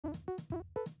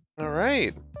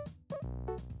Alright.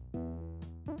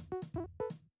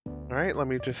 Alright, let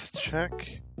me just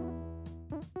check.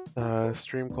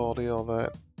 Stream quality, all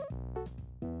that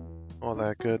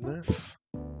goodness.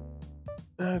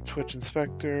 Twitch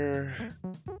inspector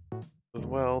as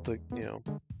well to,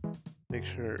 make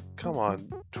sure. Come on,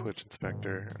 Twitch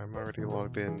inspector. I'm already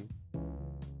logged in.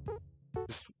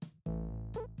 Just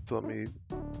let me.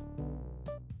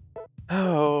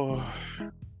 Oh.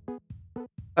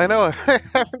 I know, I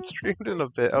haven't streamed in a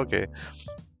bit. Okay.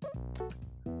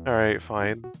 Alright,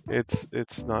 fine.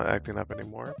 It's not acting up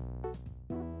anymore.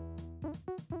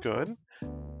 Good.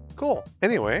 Cool.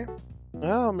 Anyway,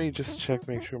 well, let me just check,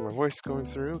 make sure my voice is going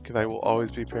through, because I will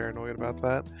always be paranoid about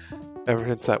that. Ever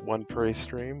since that one Prey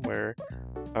stream where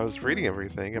I was reading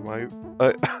everything and my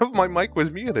my mic was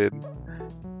muted.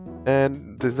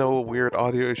 And there's no weird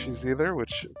audio issues either,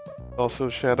 which also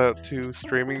shout out to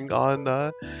streaming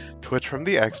on Twitch from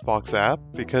the Xbox app,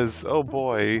 because oh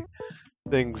boy,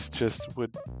 things just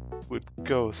would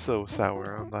go so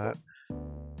sour on that.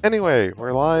 Anyway,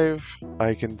 we're live.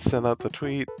 I can send out the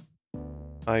tweet.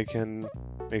 I can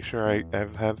make sure I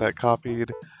have that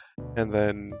copied, and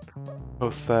then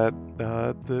post that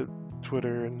the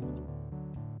Twitter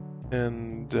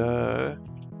and there.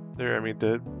 I mean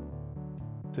the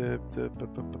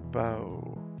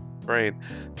brain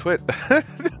twit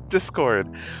Discord.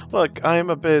 Look, I'm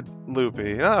a bit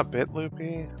loopy. Not a bit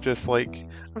loopy. Just like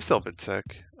I'm still a bit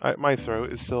sick. My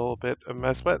throat is still a bit a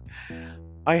mess, but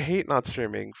I hate not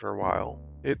streaming for a while.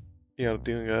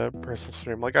 Doing a personal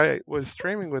stream. Like I was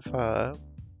streaming with Mary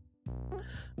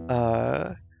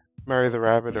the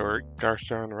Rabbit or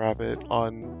Garstone Rabbit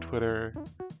on Twitter,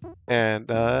 and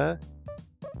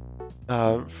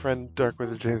friend Dark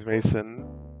Wizard James Mason,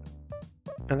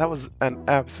 and that was an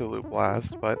absolute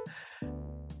blast. But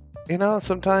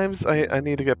sometimes I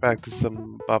need to get back to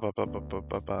some ba.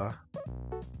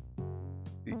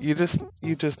 You just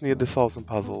need to solve some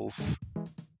puzzles.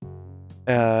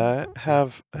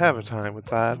 Have a time with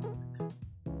that,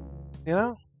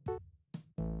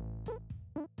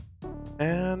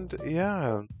 And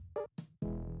yeah,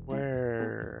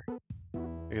 where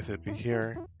I guess it'd be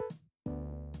here.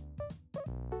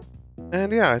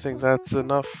 And yeah, I think that's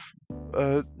enough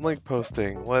link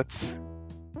posting. Let's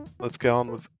get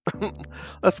on with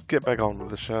let's get back on with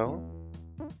the show.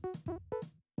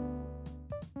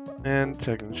 And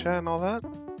checking the chat and all that.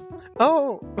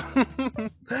 Oh,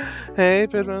 hey,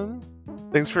 Pitman.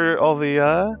 Thanks for all the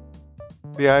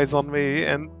eyes on me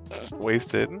and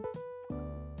wasted.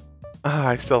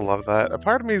 I still love that. A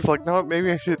part of me is like, no,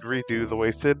 maybe I should redo the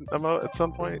wasted emote at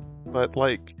some point. But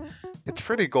like, it's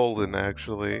pretty golden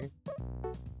actually.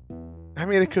 I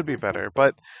mean, it could be better,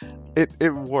 but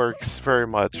it works very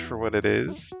much for what it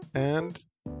is. And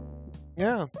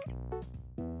yeah,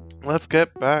 let's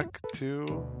get back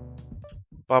to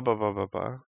ba.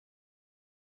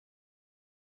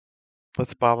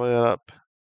 Let's baba it up.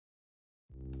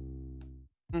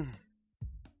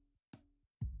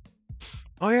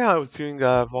 Oh yeah, I was doing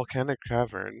Volcanic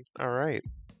Cavern. All right.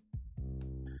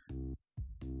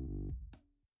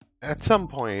 At some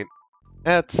point,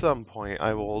 I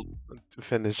will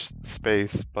finish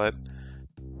space, but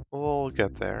we'll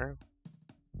get there.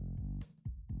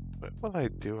 What was I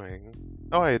doing?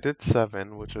 Oh, I did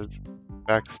 7, which was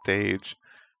backstage.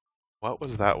 What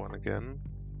was that one again?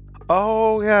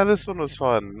 Oh yeah, this one was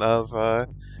fun. Of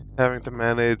having to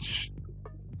manage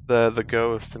the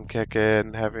ghost and kick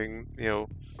in, having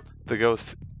the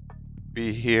ghost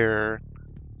be here.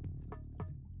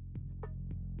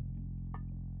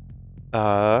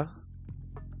 Well,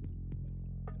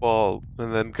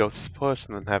 and then ghost push,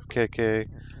 and then have KK.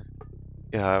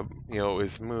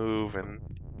 Is move and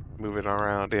move it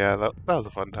around. Yeah, that was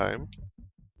a fun time.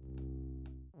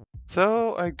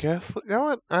 So I guess you know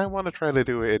what, I want to try to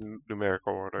do it in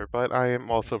numerical order, but I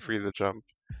am also free to jump.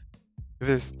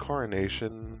 There's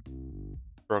Coronation,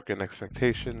 Broken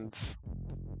Expectations,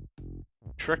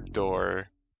 Trick Door,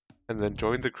 and then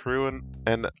Join the Crew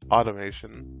and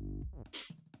Automation.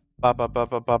 Ba ba ba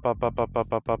ba ba ba ba ba ba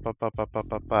ba ba ba ba ba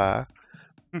ba ba.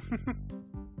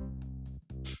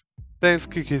 Thanks,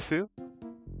 Kikisu.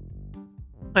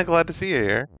 I'm glad to see you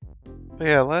here. But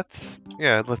yeah, let's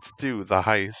do the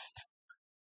heist.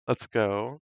 Let's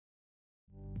go.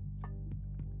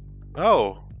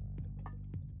 Oh.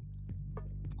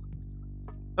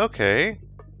 Okay.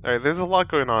 Alright, there's a lot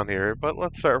going on here, but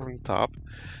let's start from the top.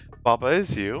 Baba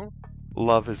is you.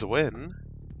 Love is win.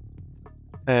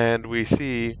 And we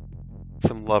see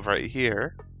some love right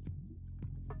here.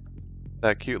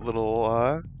 That cute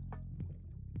little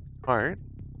heart.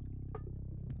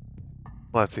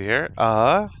 Let's see here.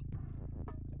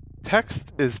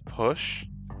 text is push.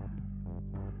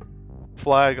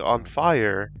 Flag on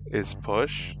fire is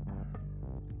push.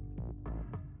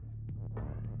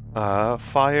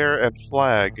 Fire and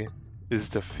flag is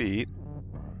defeat.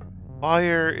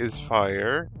 Fire is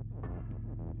fire.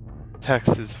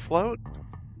 Text is float.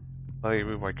 Let me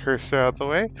move my cursor out of the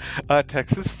way.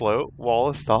 Text is float.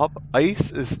 Wall is stop.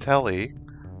 Ice is telly.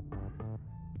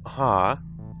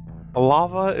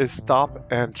 Lava is stop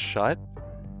and shut.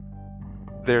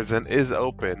 There's an is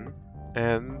open.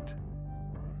 And...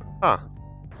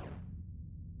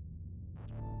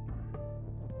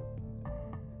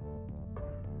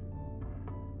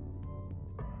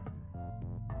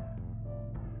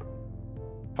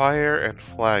 Fire and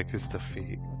flag is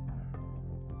defeat.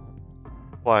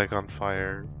 Flag on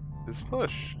fire is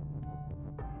push.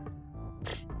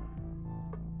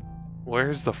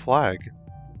 Where's the flag?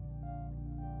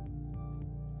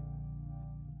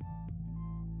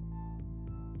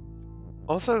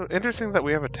 Also, interesting that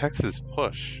we have a text is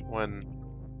push when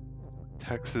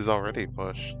text is already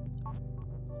push.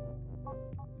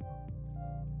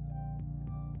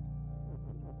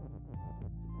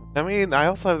 I mean, I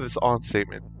also have this on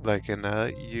statement that I can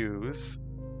use,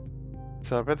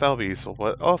 so I bet that'll be useful.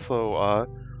 But also,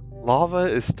 lava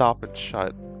is stop and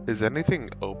shut. Is anything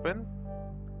open?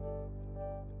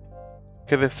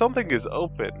 Because if something is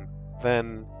open,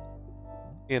 then,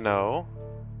 you know...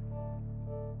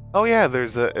 Oh yeah,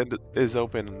 there's it is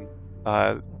open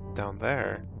down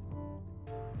there.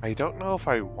 I don't know if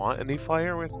I want any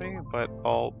fire with me, but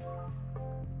I'll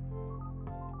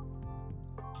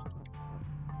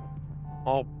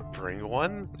bring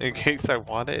one in case I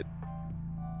want it.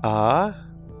 You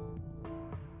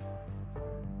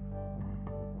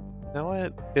know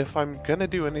what? If I'm gonna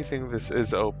do anything, this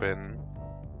is open.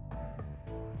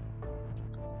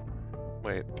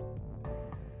 Wait.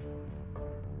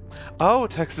 Oh,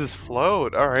 text is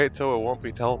float. Alright, so it won't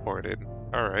be teleported.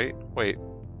 Alright, wait.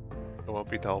 It won't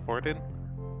be teleported?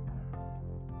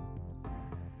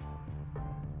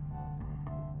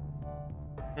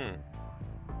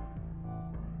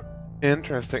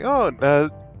 Interesting. Oh,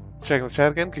 checking the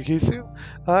chat again, Kikisu.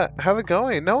 How's it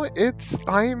going? No, it's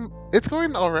going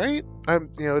alright.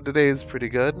 Today is pretty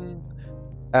good.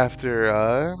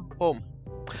 After, well,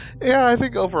 yeah, I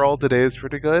think overall today is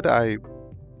pretty good.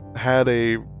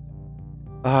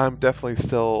 I'm definitely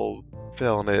still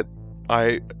feeling it.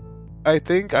 I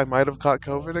think I might have caught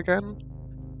COVID again,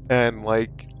 and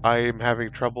I'm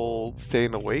having trouble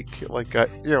staying awake. Well,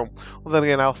 then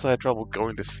again, I also had trouble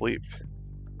going to sleep,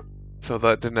 so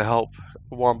that didn't help.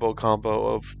 Wombo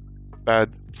combo of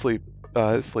bad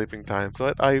sleeping time.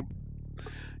 So I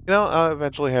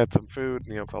eventually had some food,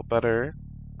 felt better,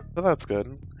 so that's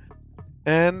good.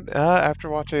 And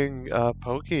after watching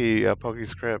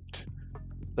PokeScript,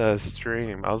 the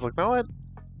stream, I was like, you know what?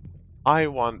 I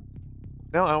want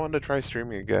to try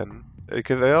streaming again,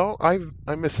 because I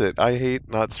miss it. I hate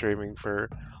not streaming for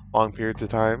long periods of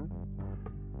time.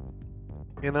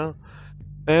 And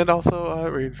also,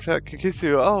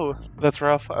 Kikisu, oh, that's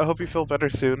rough. I hope you feel better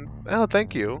soon. Oh,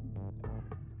 thank you.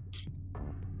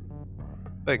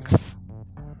 Thanks.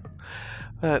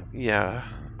 But yeah,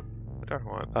 I don't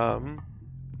want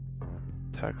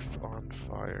text on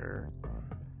fire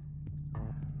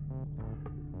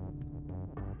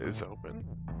is open.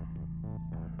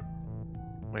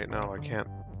 Wait, no, I can't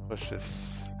push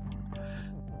this.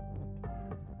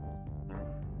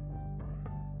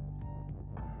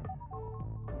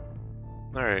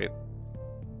 Alright.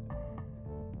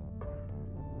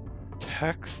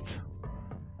 Text.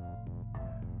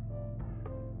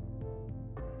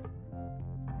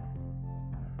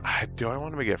 Do I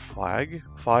want to make it flag?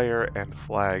 Fire and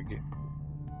flag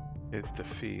is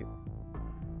defeat.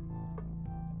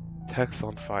 Text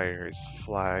on fire is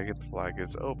flag and flag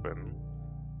is open.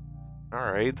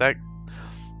 Alright, that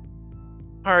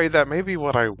may be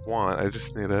what I want. I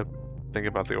just need to think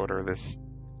about the order of this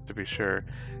to be sure.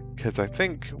 Because I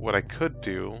think what I could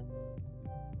do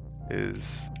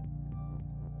is...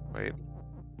 Wait.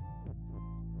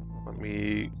 Let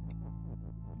me...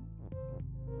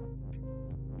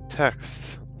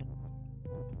 Text.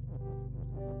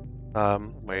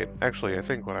 Wait. Actually, I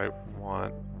think what I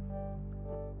want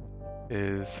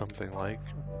is something like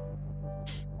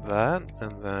that,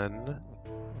 and then...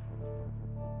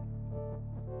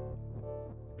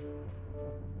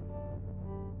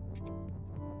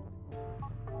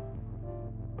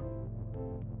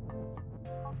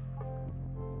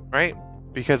 Right?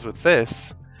 Because with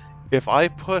this, if I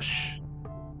push...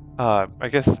 I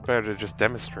guess it's better to just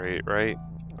demonstrate, right?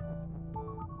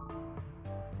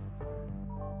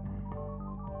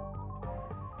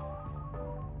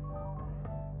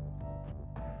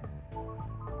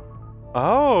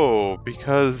 Oh,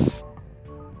 because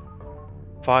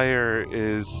fire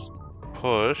is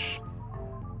push.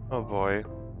 Oh boy.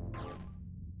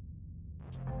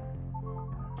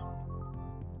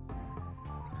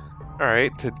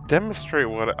 Alright, to demonstrate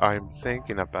what I'm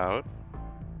thinking about.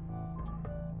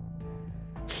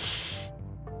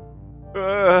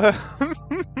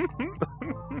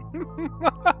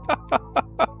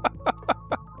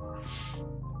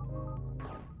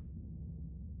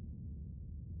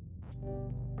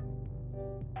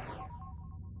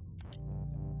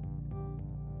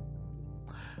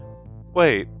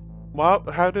 Wait,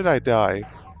 how did I die?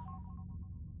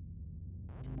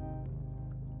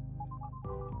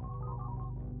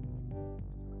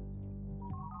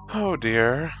 Oh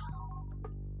dear.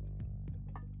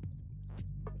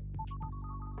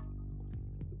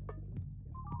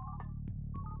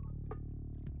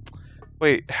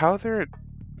 Wait,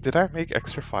 did I make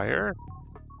extra fire?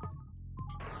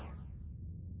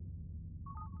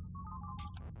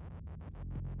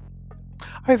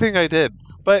 I think I did.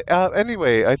 But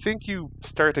anyway, I think you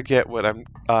start to get what I'm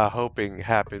hoping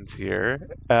happens here.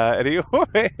 Anyway.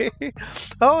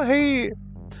 Oh, hey!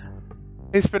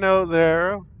 Hey, Spino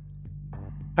there.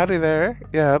 Howdy there.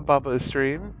 Yeah, Baba is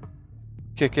stream.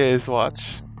 Kike is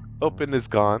watch. Open is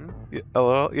gone.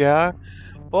 Hello? Yeah?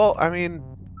 Well, I mean,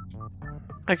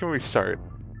 I can restart.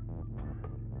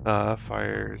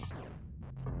 Fires.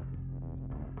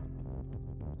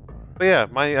 But yeah,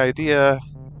 my idea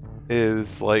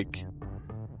is like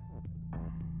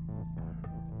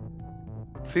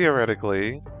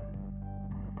theoretically,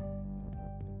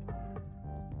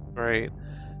 right?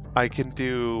 I can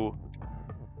do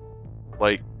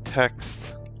like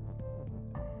text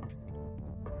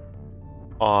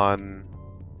on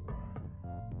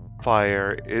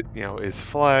fire, is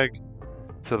flag,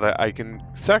 so that I can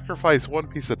sacrifice one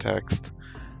piece of text,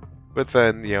 but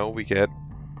then, we get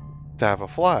to have a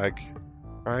flag,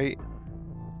 right?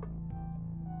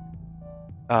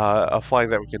 A flag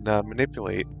that we can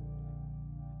manipulate.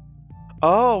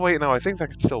 Oh, wait, no, I think that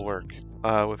could still work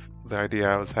with the idea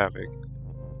I was having.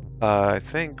 I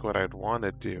think what I'd want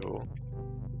to do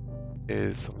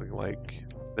is something like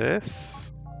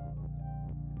this.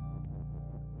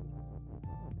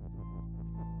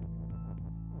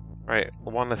 Right, I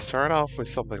want to start off with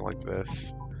something like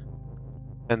this.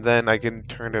 And then I can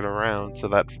turn it around so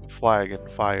that flag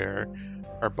and fire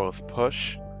are both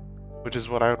push, which is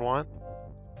what I would want.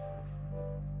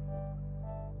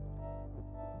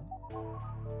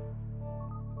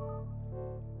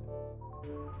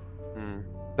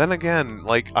 Then again,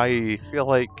 like, I feel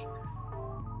like...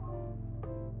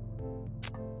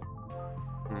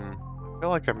 I feel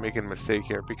like I'm making a mistake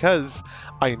here, because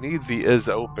I need the is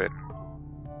open.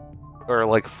 Or,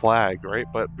 like, flag, right?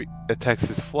 But the text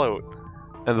is float,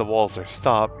 and the walls are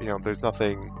stop, there's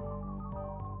nothing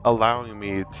allowing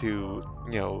me to,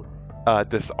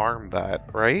 disarm that,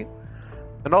 right?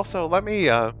 And also, let me,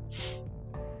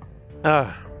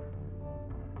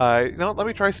 let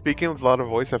me try speaking with a louder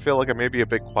voice. I feel like I may be a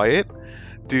bit quiet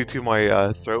due to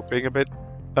my throat being a bit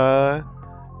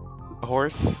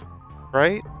hoarse,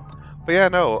 right? But yeah,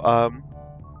 no.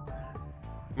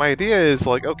 My idea is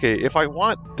like, okay, if I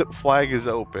want flag is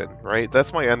open, right?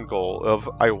 That's my end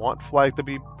goal. I want flag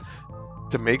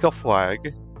to make a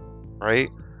flag, right?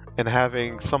 And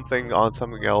having something on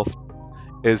something else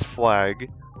is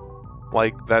flag.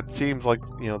 Like, that seems like,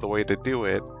 the way to do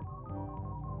it.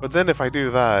 But then if I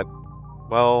do that,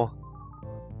 well,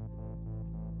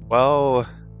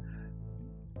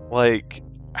 like,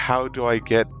 how do I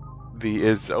get the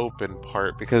is open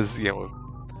part? Because, if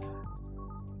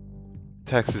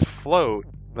text is float,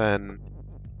 then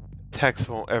text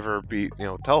won't ever be,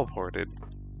 teleported.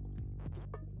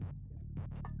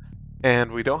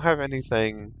 And we don't have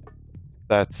anything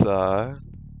that's,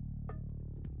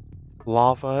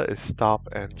 lava is stop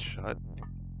and shut.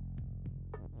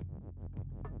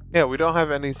 Yeah, we don't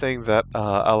have anything that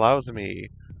allows me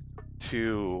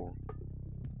to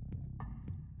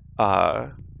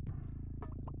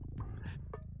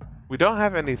we don't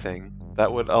have anything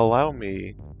that would allow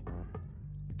me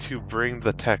to bring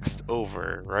the text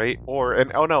over, right?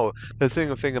 Oh no, the thing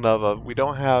I'm thinking of, we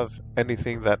don't have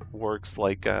anything that works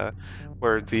like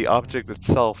where the object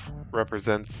itself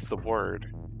represents the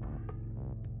word.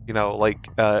 Like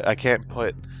I can't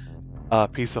put a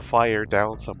piece of fire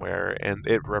down somewhere and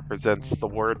it represents the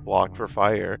word block for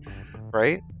fire,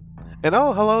 right? And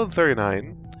oh, hello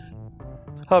 39.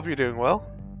 Hope you're doing well.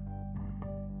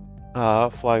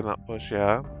 Flag not push,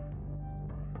 yeah.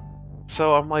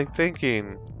 So I'm like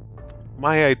thinking,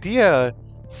 my idea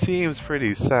seems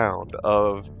pretty sound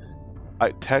of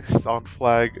text on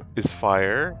flag is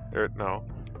fire. Or no.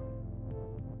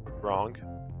 Wrong.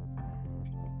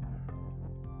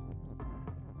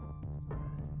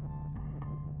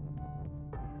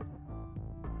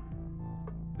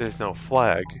 There's no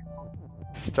flag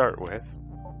to start with.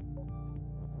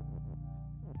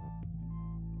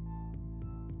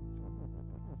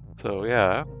 So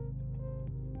yeah.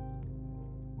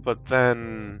 But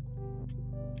then,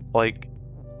 like,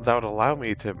 that would allow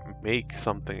me to make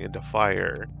something into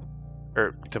fire.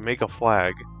 Or to make a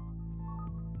flag.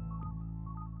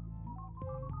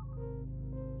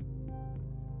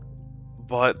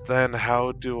 But then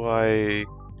how do I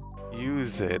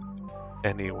use it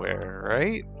anywhere,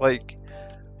 right? Like,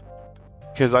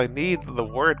 because I need the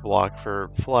word block for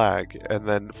flag, and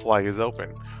then flag is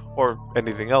open. Or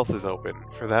anything else is open,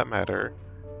 for that matter.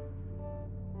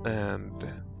 And,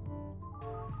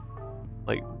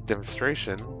 like,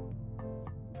 demonstration.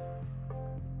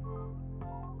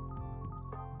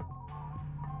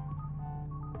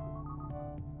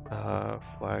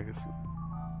 Flag is...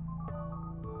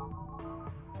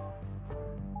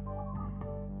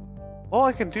 Well,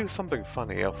 I can do something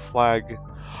funny. A flag...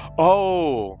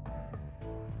 Oh!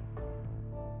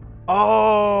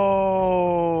 Oh!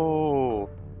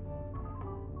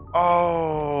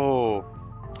 Oh!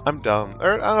 I'm dumb.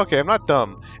 Okay, I'm not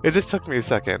dumb. It just took me a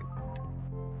second.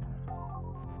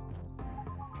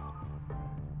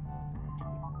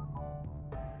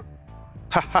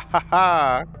 Ha ha ha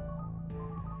ha!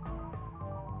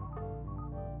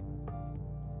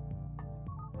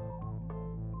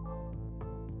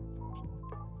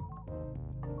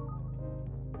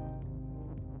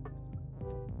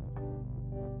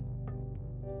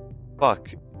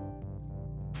 Fuck.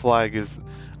 Flag is...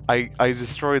 I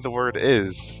destroyed the word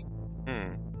is.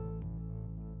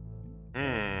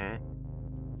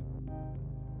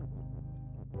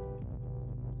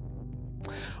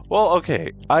 Well,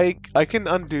 okay. I can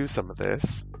undo some of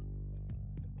this.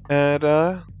 And,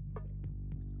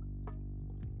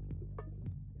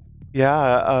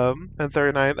 yeah, and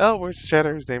 39. Oh, where's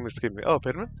Shatter? His name escaped me. Oh,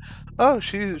 Pitman? Oh,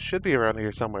 she should be around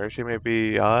here somewhere. She may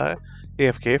be,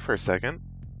 AFK for a second.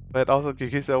 But also,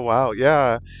 Kiki said, oh, wow,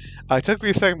 yeah. It took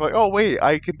me a second, like, oh, wait,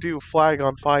 I can do flag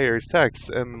on fire's text,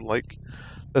 and, like,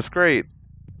 that's great.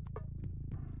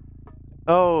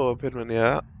 Oh, Pitman,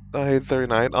 yeah. I hate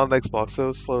 39 on Xbox,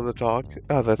 so slow to talk.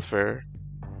 Oh, that's fair.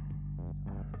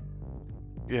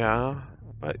 Yeah.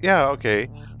 But, yeah, okay.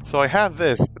 So I have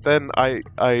this, but then I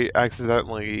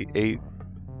accidentally ate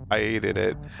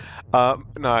it. No,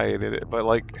 I ate it, but,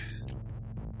 like,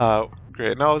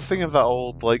 great. No, I was thinking of that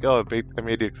old, like, oh, I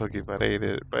made you a cookie, but I ate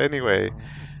it. But anyway,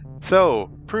 so,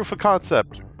 proof of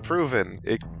concept, proven.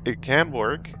 It can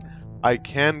work. I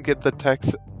can get the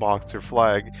text box or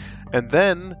flag, and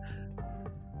then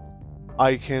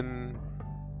I can,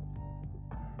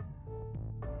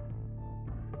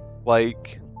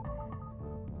 like,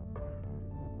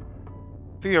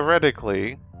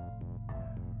 theoretically,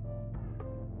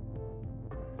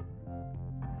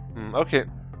 okay,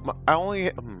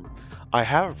 I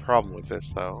have a problem with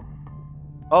this, though.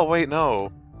 Oh, wait,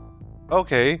 no.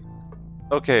 Okay.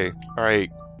 Okay, alright.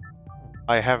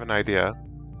 I have an idea.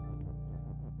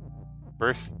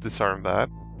 First, disarm that.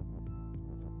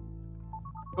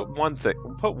 Put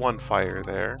one fire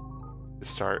there to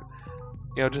start.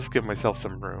 You know, just give myself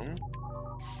some room.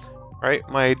 Right?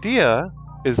 My idea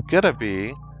is gonna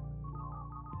be,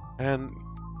 and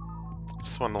I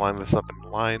just want to line this up in a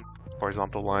line,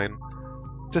 horizontal line,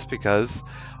 just because.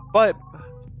 But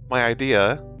my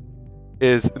idea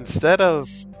is instead of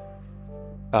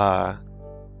my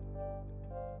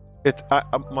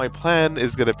plan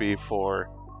is gonna be for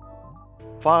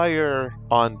fire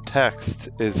on text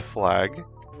is flag,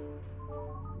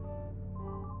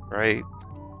 right?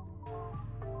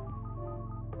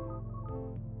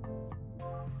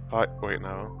 Wait,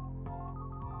 no.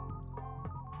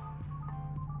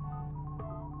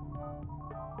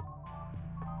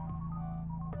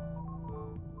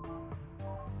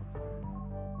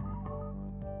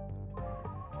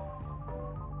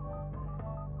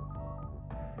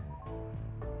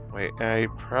 Wait, I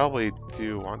probably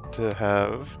do want to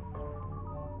have...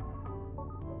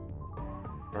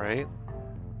 Right?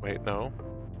 Wait, no.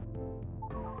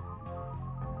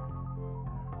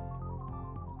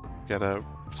 Gotta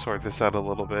sort this out a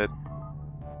little bit.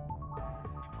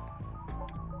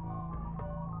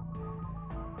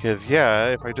 Because, yeah,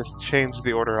 if I just change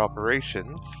the order of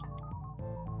operations...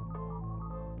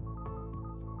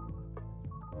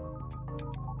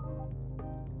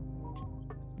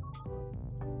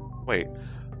 Wait,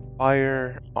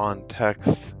 fire on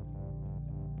text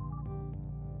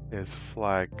is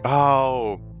flag.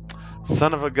 Oh,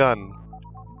 Son of a gun.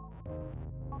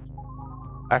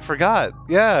 I forgot.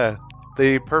 Yeah.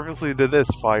 They purposely did this.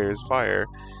 Fire is fire.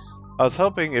 I was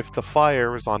hoping if the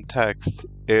fire was on text,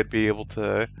 it'd be able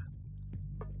to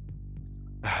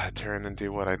turn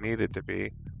into what I needed to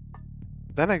be.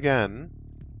 Then again...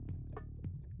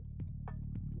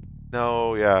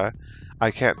 No, yeah.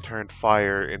 I can't turn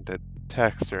fire into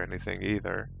text or anything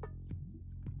either.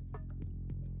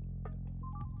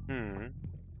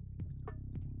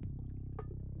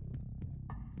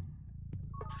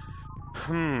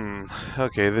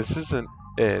 Okay, this isn't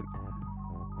it.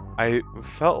 I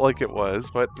felt like it was,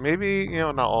 but maybe, you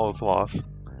know, not all is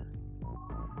lost.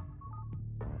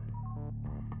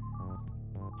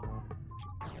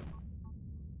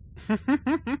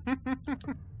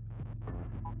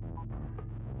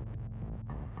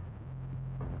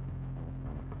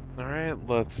 Alright,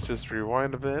 let's just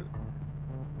rewind a bit.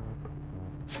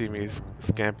 See me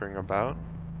scampering about.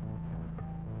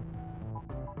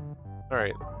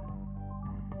 Alright.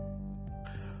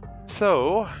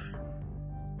 So...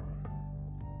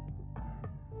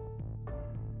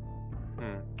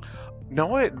 know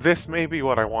what? This may be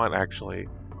what I want, actually.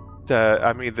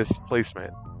 I mean, this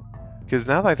placement. Because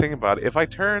now that I think about it, if I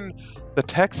turn the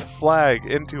text flag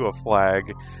into a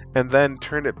flag, and then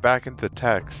turn it back into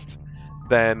text,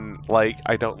 then, like,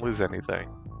 I don't lose anything.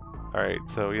 Alright,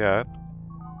 so yeah.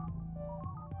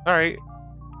 Alright,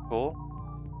 cool.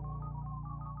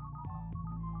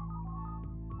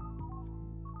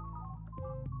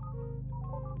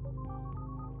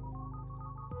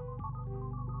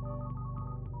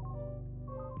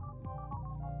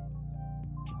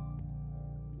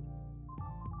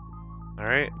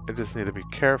 Alright, I just need to be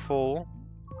careful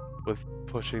with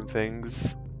pushing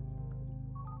things.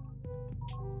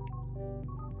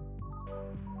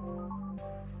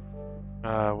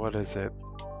 What is it?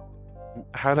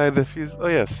 How did I defuse? Oh,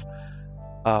 yes.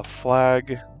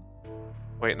 Flag.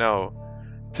 Wait, no.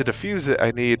 To defuse it, I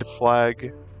need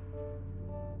flag.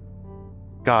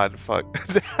 God, fuck.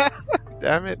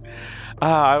 Damn it.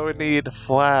 I would need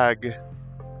flag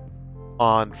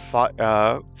on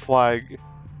flag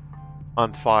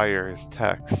on fire as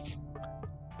text.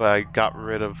 But I got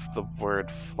rid of the word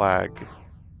flag.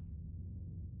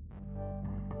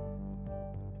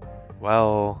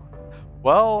 Well,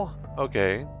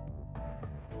 okay.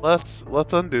 Let's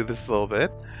undo this a little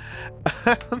bit.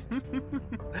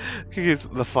 Use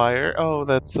the fire. Oh,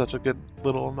 that's such a good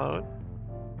little emote.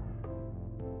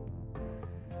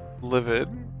 Livid.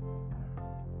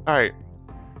 Alright.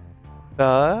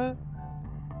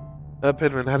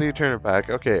 Pinman, how do you turn it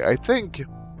back? Okay, I think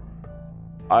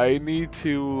I need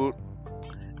to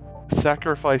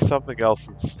sacrifice something else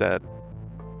instead.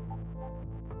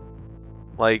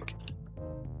 Like,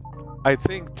 I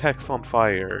think text on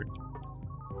fire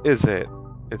is it.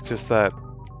 It's just that...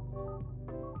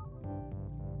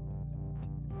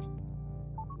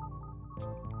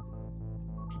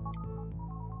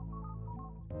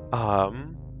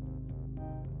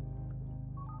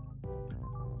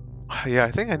 Yeah,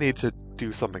 I think I need to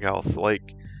do something else.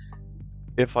 Like,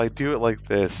 if I do it like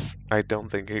this, I don't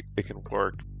think it can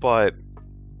work, but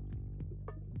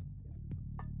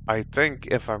I think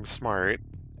if I'm smart,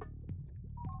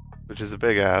 which is a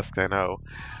big ask, I know,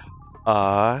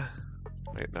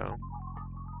 wait, no.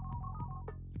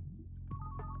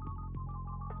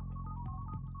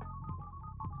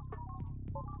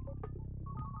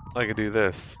 I could do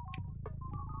this.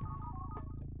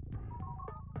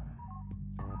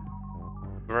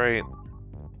 Right.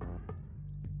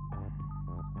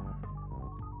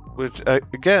 Which,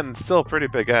 again, still a pretty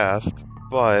big ask,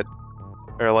 but...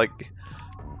 Or, like,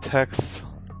 text...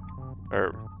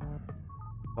 Or...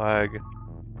 Flag...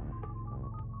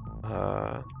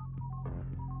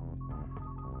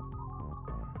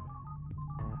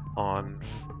 on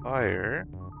fire...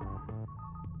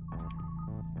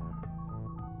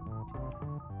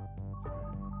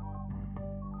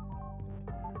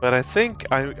 But I think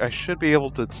I should be able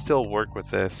to still work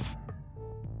with this,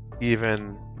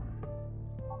 even...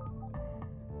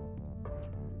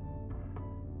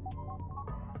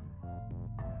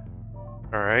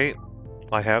 Alright,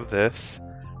 I have this.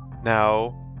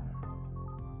 Now...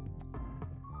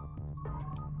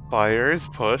 Fire is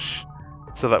push,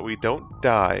 so that we don't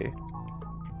die.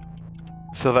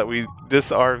 So that we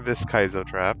disarm this Kaizo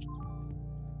trap.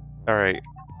 Alright.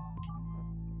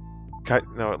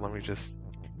 No, let me just...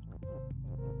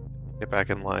 get back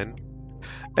in line.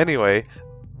 Anyway.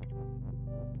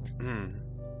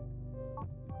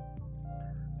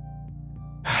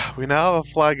 We now have a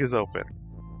flag is open.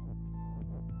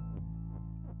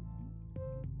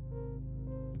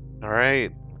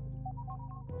 Alright.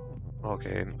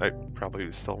 Okay, I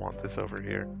probably still want this over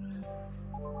here.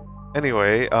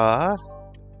 Anyway,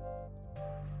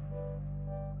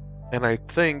 and I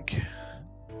think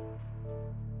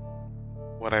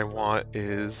what I want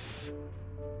is,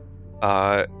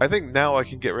 I think now I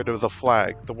can get rid of the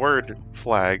flag, the word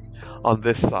flag, on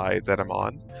this side that I'm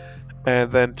on.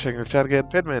 And then checking the chat again,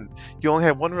 Pidman, you only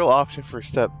have one real option for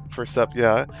step,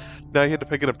 yeah. Now you had to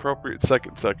pick an appropriate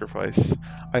second sacrifice.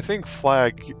 I think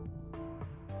flag,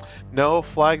 no,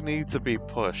 flag needs to be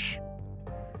push.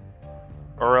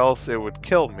 Or else it would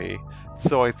kill me.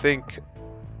 So I think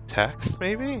text,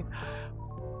 maybe?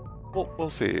 We'll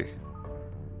see.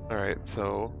 Alright,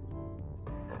 so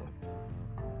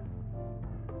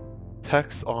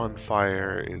text on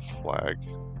fire is flag.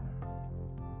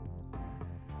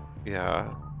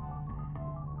 Yeah.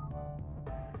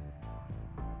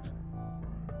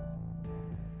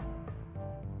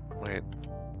 Wait.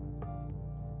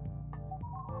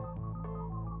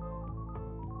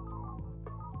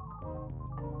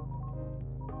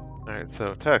 Alright,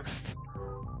 so text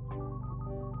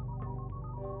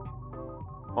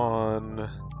on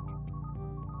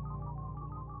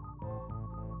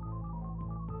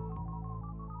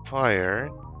fire.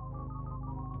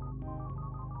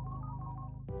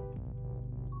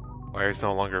 Fire is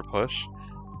no longer push.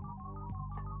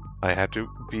 I had to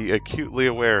be acutely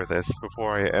aware of this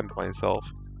before I end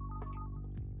myself.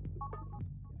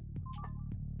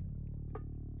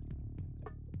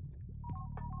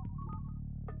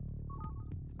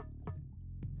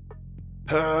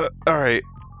 Alright.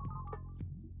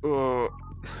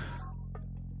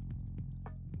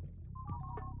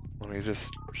 Let me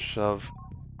just shove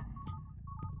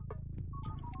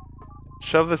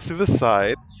this to the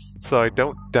side so I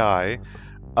don't die.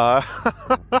 Alright.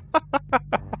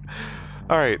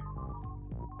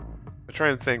 I'm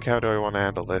trying to think, how do I want to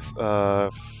handle this?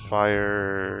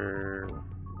 Fire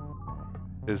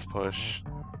is push.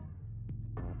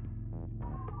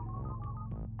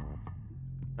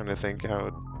 Trying to think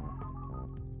how.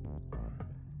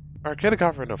 Alright, could have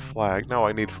got rid of flag. No,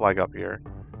 I need flag up here.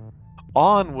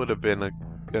 On would have been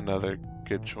another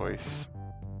good choice.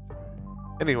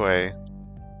 Anyway.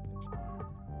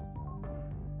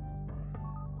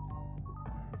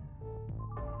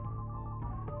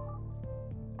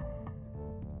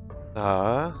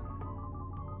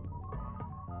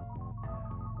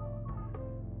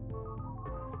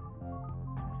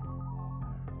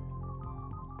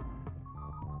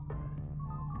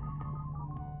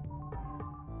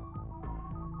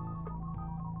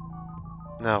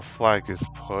 Now flag is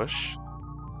push.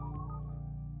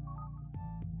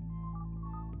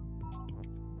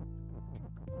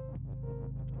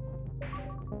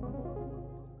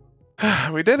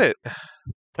 We did it!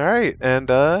 Alright, and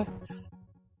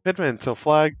Pidman, so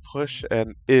flag, push,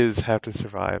 and is have to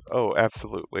survive. Oh,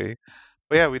 absolutely.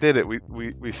 But yeah, we did it.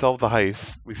 We solved the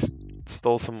heist. We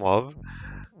stole some love.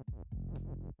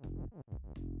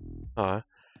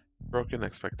 Broken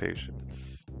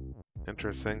expectations.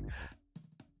 Interesting.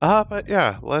 But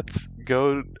yeah, let's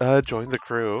go join the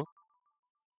crew.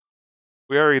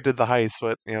 We already did the heist,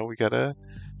 but, you know, we gotta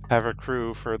have a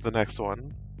crew for the next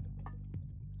one.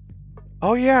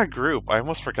 Oh yeah, group. I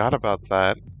almost forgot about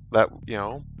that. That, you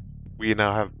know, we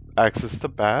now have access to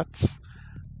bats.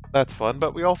 That's fun,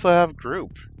 but we also have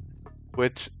group,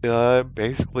 which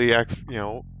basically, you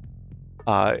know,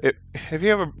 if you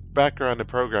have a background in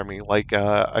programming, like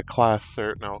a class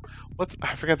or no,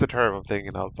 I forget the term I'm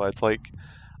thinking of, but it's like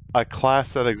a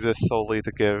class that exists solely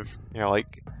to give, you know,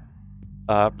 like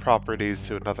properties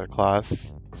to another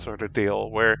class sort of deal.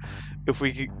 Where if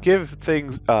we could give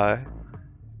things,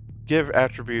 give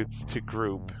attributes to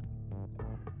group,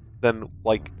 then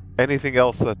like anything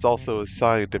else that's also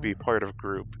assigned to be part of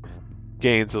group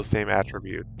gains those same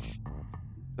attributes.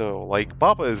 So like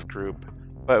Baba is group,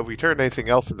 but if we turn anything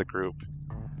else into group,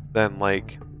 then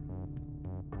like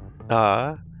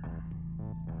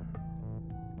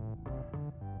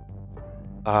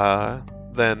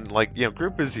then like, you know,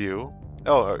 group is you.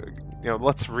 Oh, you know,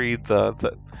 let's read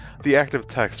the active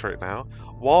text right now.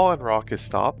 Wall and rock is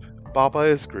stop. Baba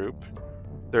is group.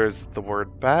 There's the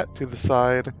word bat to the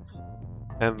side,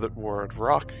 and the word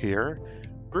rock here.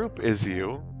 Group is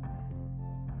you.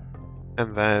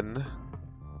 And then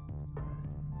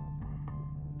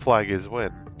flag is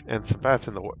win. And some bats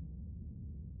in the wood.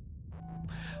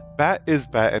 Bat is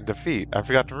bat and defeat. I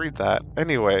forgot to read that.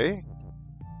 Anyway.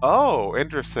 Oh,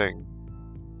 interesting.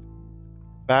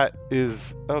 Bat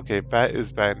is... Okay, bat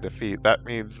is bat and defeat. That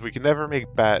means we can never make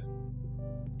bat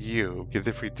you, because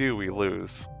if we do, we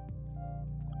lose.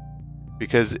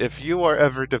 Because if you are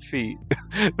ever defeat,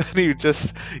 then you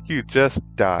just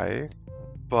die.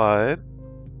 but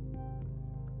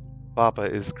Baba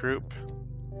is group.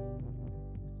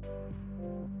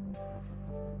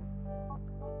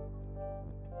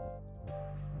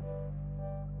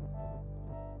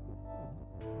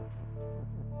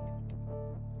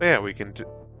 But yeah, we can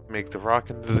make the rock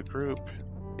into the group,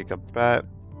 take a bat.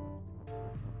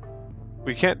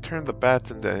 We can't turn the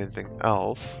bats into anything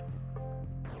else.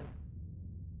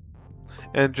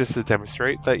 And just to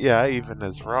demonstrate that, yeah, even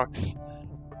as rocks,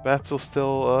 bats will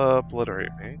still obliterate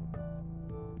me.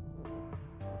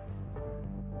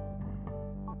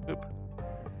 Oop.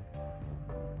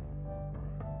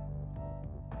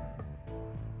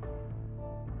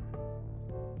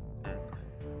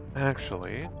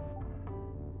 Actually,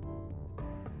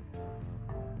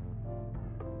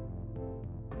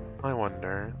 I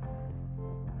wonder.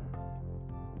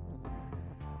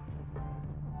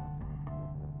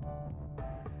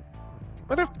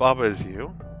 What if Baba is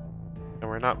you, and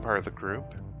we're not part of the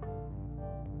group?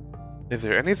 Is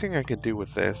there anything I can do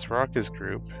with this? Rock is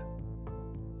group.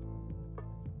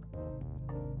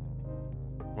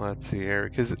 Let's see here,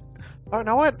 because... Oh, you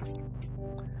know what?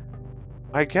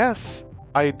 I guess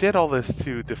I did all this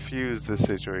to diffuse this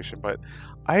situation, but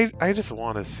I just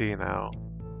want to see now.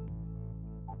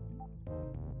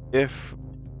 If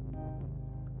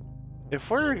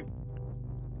we're...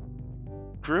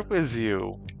 Group is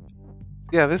you,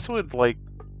 yeah, this would, like,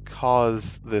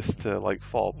 cause this to, like,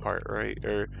 fall apart, right?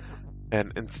 Or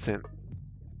an instant...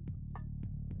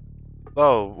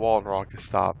 Oh, wall and rock is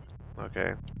stop.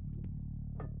 Okay.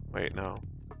 Wait, no.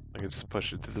 I can just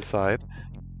push it to the side.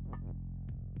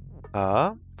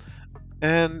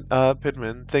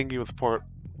 Pidman, thank you with poor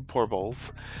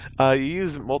bowls. You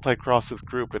used multi-cross with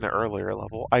group in an earlier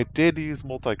level. I did use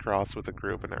multi-cross with a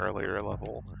group in an earlier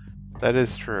level. That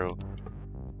is true.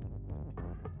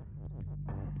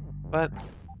 But...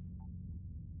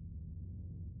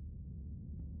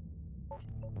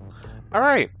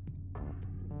 Alright.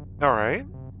 Alright.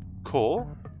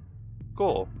 Cool.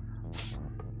 Cool.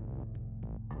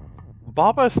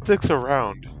 Baba sticks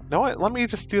around. No, let me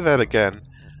just do that again.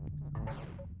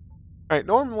 Alright,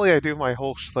 normally I do my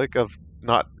whole shtick of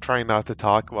trying not to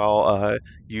talk while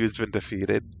Yu's been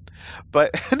defeated.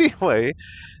 But anyway,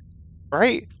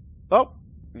 right? Oh,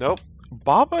 nope.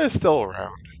 Baba is still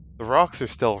around. The rocks are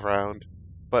still around.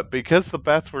 But because the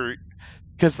bats are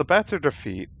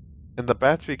defeat, and the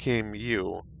bats became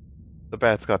you, the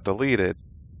bats got deleted.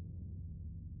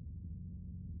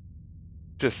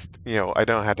 Just, I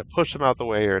don't have to push them out the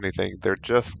way or anything. They're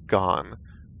just gone.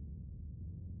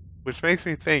 Which makes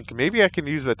me think, maybe I can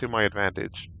use that to my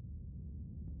advantage.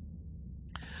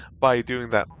 By doing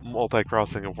that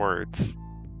multi-crossing of words.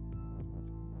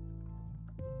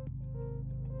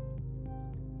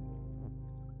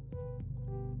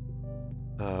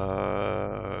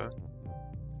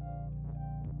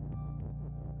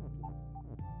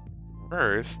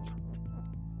 First...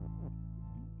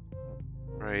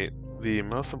 Right, the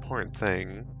most important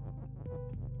thing...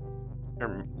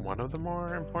 Or one of the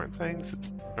more important things?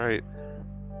 It's... Right.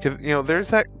 There's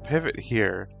that pivot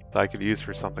here that I could use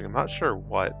for something. I'm not sure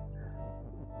what.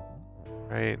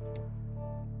 Right.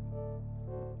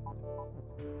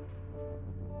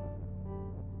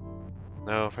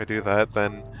 No, if I do that,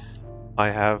 then I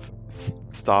have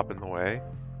stop in the way.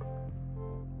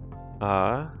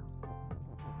 Because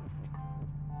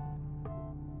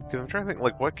I'm trying to think,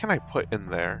 like, what can I put in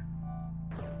there?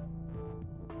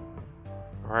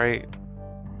 Right.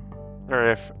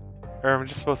 Or I'm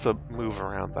just supposed to move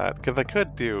around that. Because I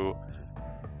could do...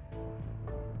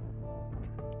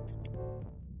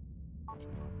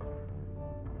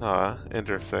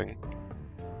 Interesting.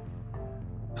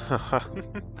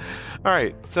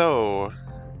 Alright, so...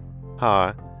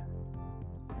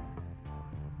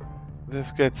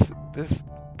 This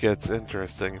gets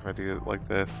interesting if I do it like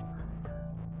this.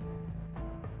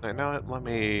 I know it, let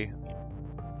me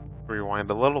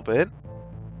rewind a little bit.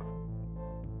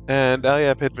 And, oh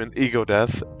yeah, Pidman, ego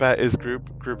death. Bat is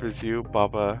group is you,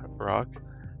 Baba, rock.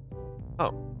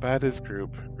 Oh, bat is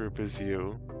group is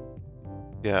you.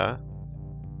 Yeah.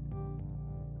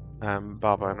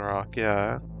 Baba and rock,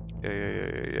 yeah.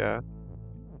 Yeah.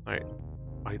 Alright.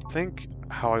 I think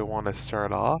how I want to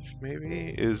start off,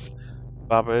 maybe, is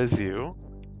Baba is you.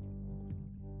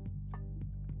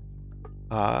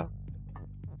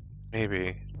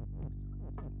 Maybe.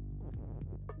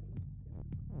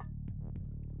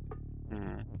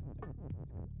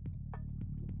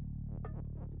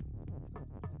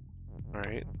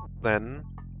 Alright, then...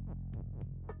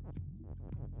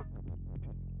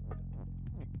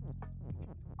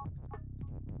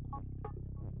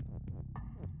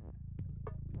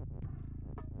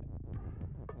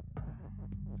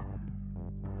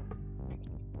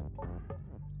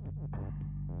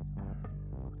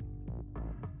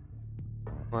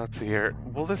 Let's see here.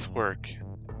 Will this work?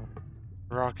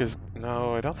 Rock is...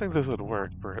 No, I don't think this would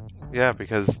work. Yeah,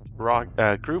 because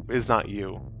group is not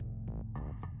you.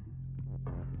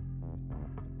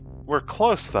 We're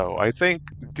close, though. I think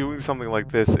doing something like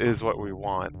this is what we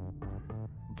want.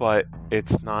 But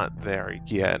it's not there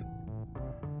yet.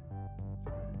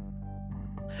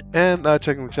 And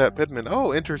checking the chat, Pitman.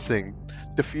 Oh, interesting.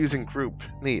 Diffusing group.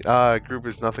 Neat. Group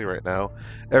is nothing right now.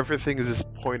 Everything is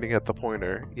just pointing at the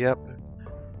pointer. Yep.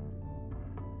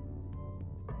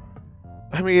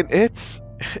 I mean, it's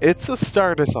a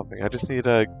start of something. I just need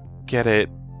to get it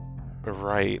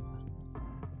right.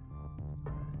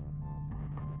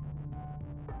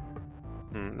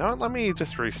 No, let me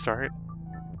just restart.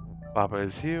 Baba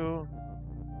is you.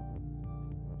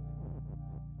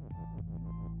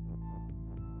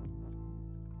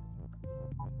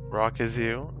 Rock is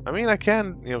you. I mean, I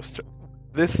can,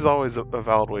 this is always a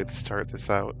valid way to start this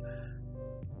out.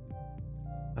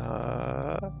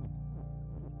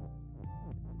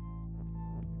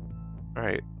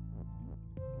 Alright.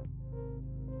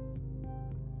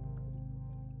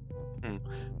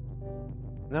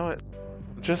 Now what?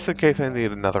 Just in case I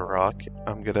need another rock,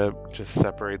 I'm gonna just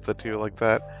separate the two like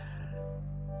that.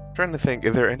 I'm trying to think,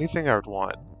 is there anything I would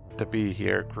want to be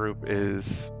here? Group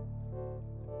is...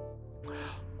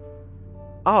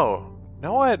 Oh, you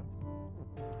know what?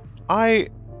 I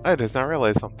just not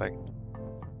realize something.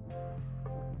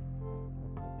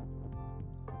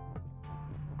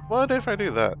 What if I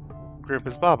do that? Group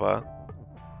is Baba.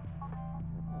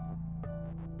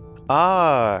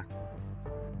 Ah!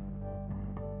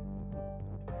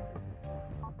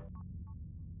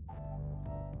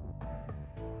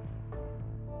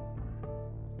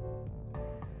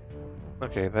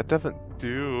 Okay, that doesn't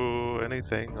do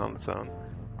anything on its own.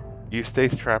 You stay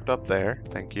trapped up there,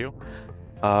 thank you.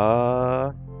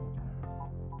 Baba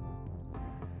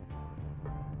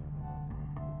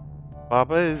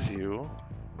is you.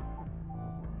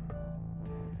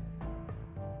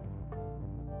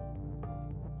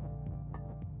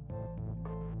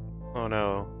 Oh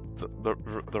no, the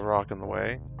rock in the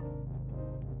way.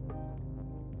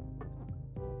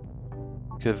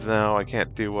 Because now I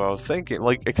can't do what I was thinking,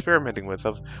 like experimenting with.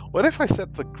 What if I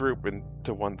set the group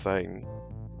into one thing?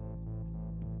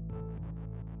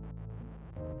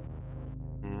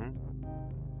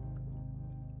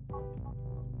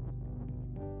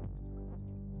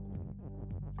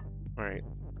 Right.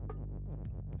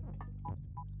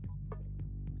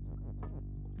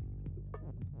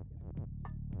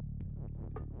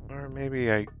 Or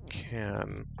maybe I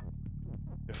can,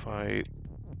 if I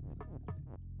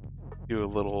do a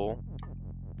little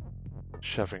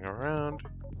shoving around.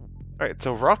 Alright,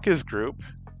 so rock is group,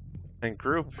 and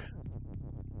group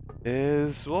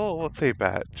is, well, let's say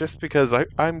bat, just because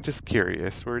I'm just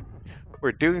curious.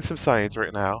 We're doing some science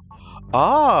right now.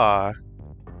 Ah!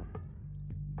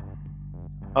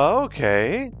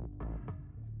 Okay.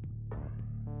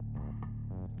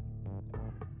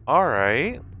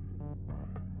 Alright.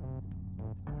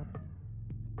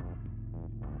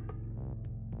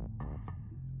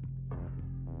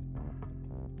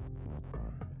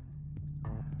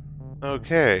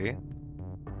 Okay.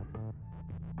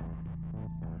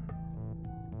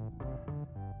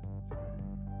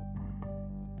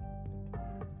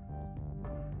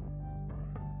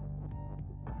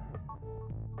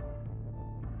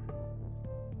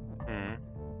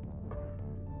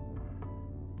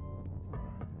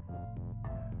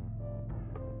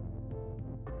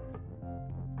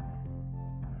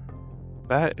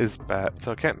 Bat is bat,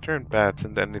 so I can't turn bats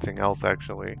into anything else,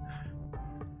 actually.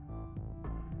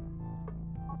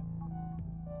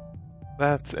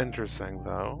 That's interesting,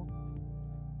 though.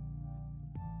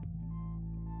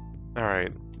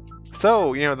 Alright. So,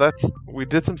 we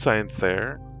did some science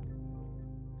there.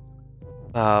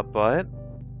 But...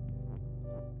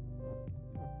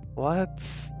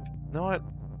 let's... You know what?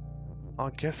 I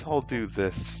guess I'll do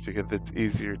this, just because it's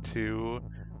easier to...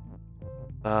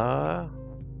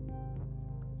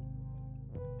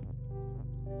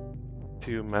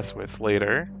 to mess with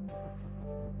later.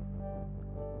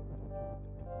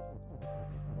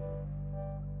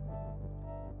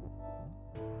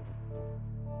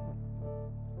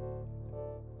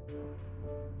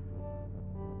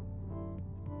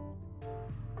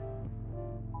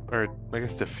 Or, I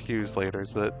guess diffuse later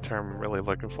is the term I'm really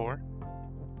looking for.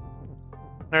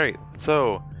 Alright,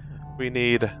 so we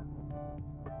need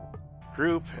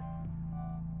group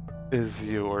is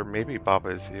you, or maybe Baba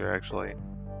is you, actually.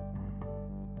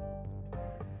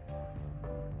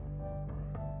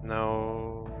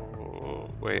 No...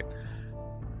 wait.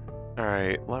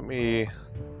 Alright, let me...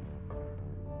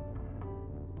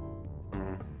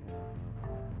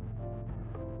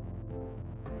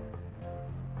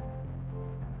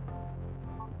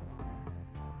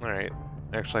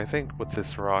 Actually, I think with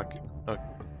this rock...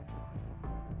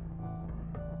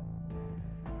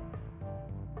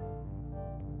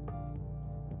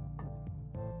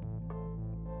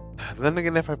 Then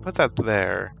again, if I put that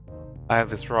there, I have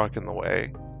this rock in the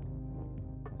way.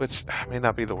 Which may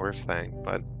not be the worst thing,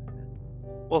 but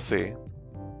we'll see.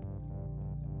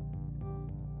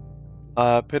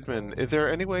 Pidman, is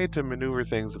there any way to maneuver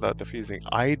things without defusing?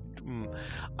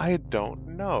 I don't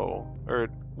know. Or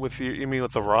with you mean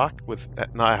with the rock, with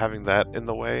not having that in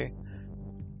the way?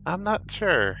 I'm not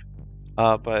sure.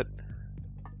 But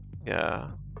yeah.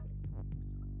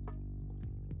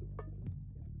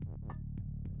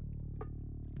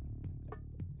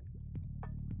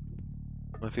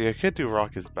 Let's see, I could do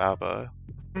rock as Baba.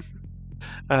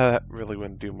 That really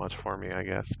wouldn't do much for me, I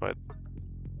guess. But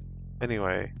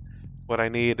anyway, what I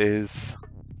need is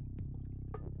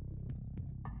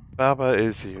Baba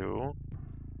is you.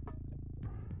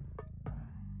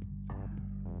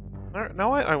 Now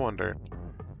what? I wonder.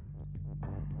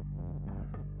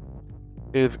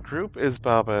 If group is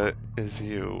Baba is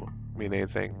you mean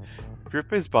anything?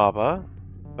 Group is Baba.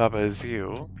 Baba is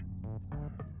you.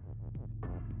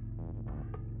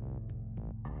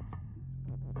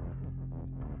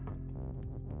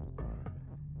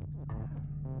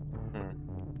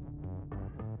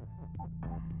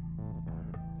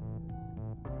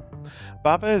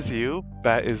 Baba is you,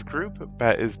 bat is group,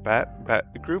 bat is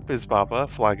group is Baba,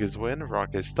 flag is win,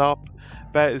 rock is stop,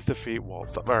 bat is defeat, wall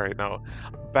stop. Alright, no.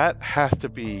 Bat has to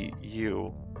be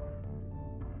you.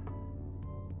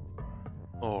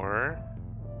 Or...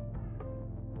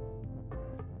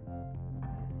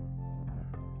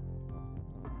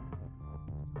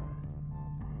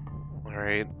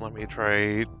 Alright, let me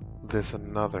try this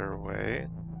another way.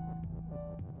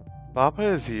 Baba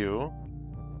is you.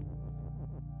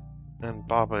 And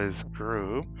Baba is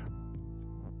group.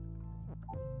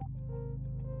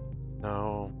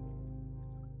 No.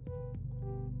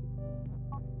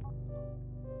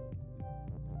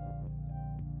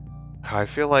 I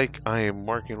feel like I am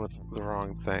working with the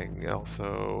wrong thing.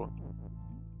 Also...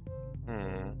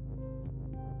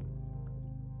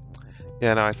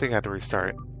 Yeah, no, I think I had to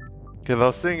restart. Because I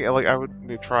was thinking, like, I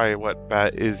would try what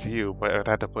bat is you, but I would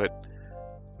have to put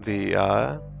the,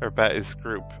 or bat is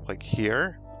group, like,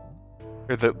 here.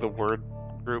 Or the word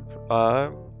group,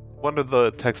 one of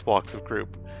the text blocks of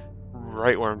group,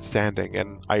 right where I'm standing,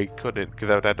 and I couldn't, because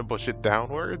I would have to push it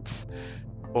downwards,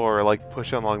 or, like,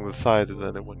 push it along the sides, and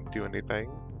then it wouldn't do anything.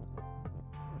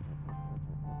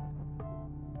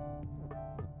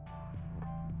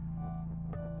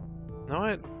 You know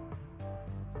what?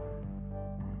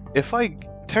 If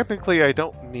technically I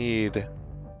don't need...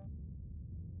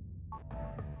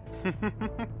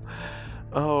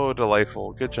 Oh,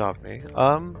 delightful. Good job, me.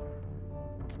 I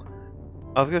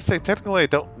was gonna say, technically I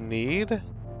don't need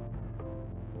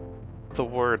the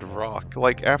word rock.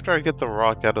 Like, after I get the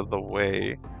rock out of the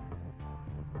way...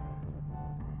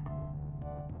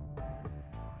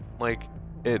 Like,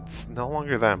 it's no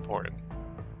longer that important.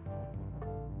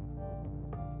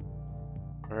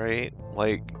 Right?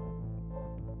 Like...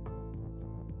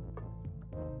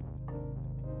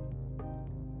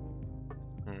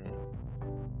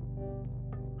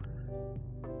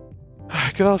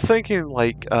 Because I was thinking,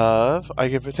 like, I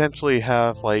could potentially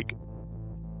have, like,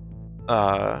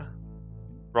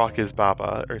 Rock is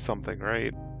Baba or something,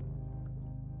 right?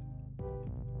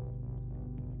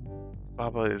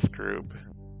 Baba is group.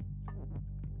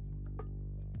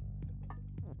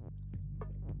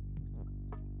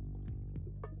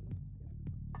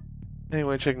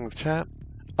 Anyway, checking the chat.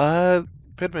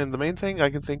 Pidman, the main thing I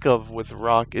can think of with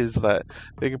Rock is that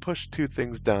they can push two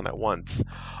things down at once.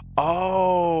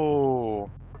 Oh!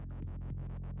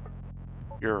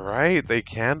 You're right, they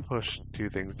can push two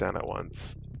things down at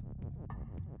once.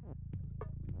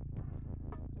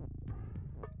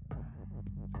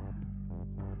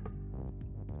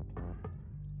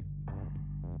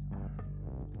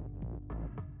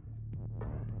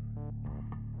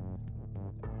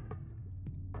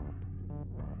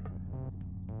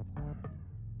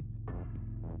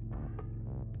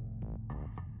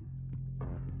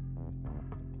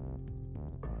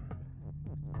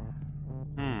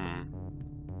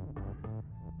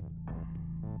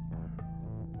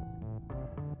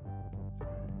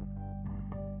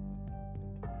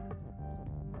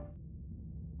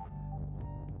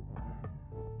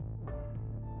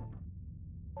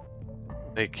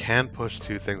 They can push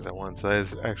two things at once. That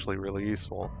is actually really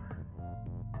useful.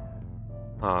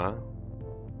 Huh.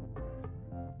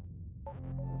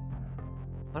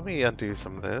 Let me undo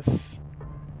some of this.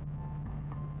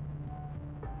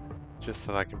 Just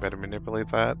so that I can better manipulate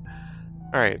that.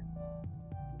 Alright.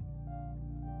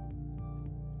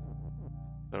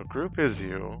 So group is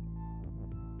you.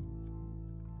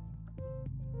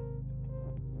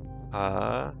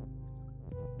 No,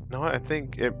 I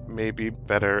think it may be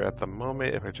better at the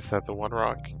moment if I just have the one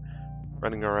rock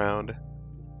running around.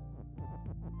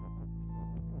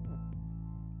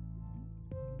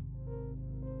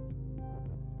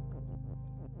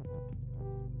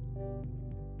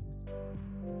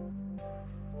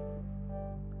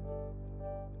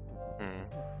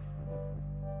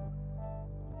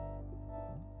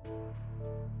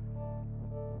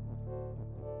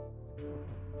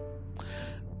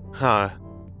 Huh.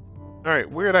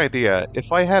 Alright, weird idea.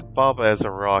 If I had Baba as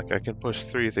a rock, I can push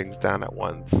 3 things down at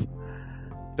once.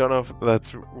 Don't know if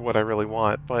that's what I really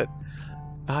want, but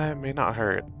it may not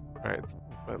hurt. Alright,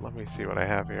 but let me see what I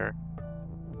have here.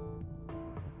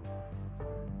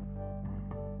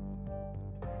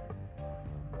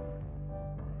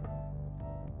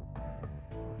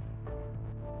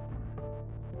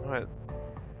 What?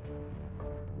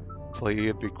 Hopefully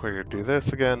it'd be quicker to do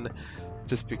this again,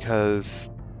 just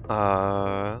because,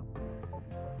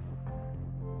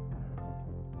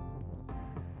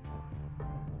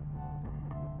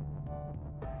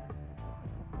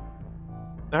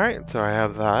 Alright, so I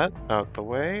have that out the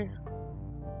way.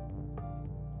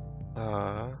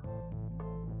 How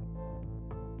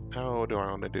do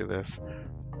I want to do this?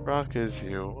 Rock is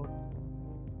you.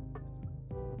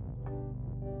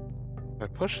 If I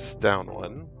push this down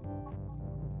one,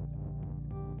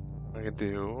 I can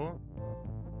do...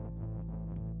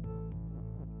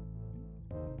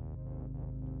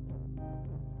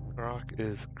 Rock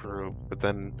is group, but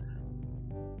then...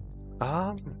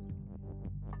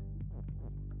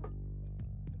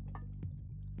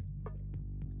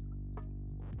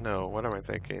 No, what am I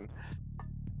thinking?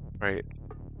 Right.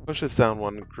 Push this down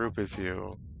one, group is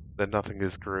you, then nothing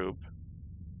is group.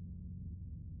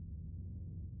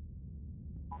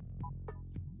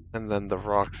 And then the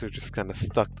rocks are just kind of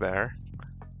stuck there.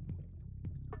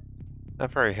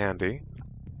 Not very handy.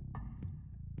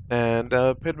 And,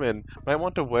 Pidman, might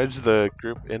want to wedge the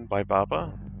group in by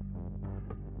Baba?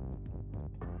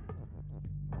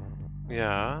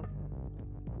 Yeah.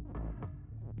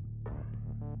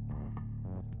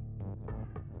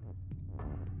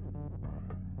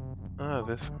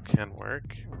 This can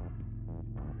work.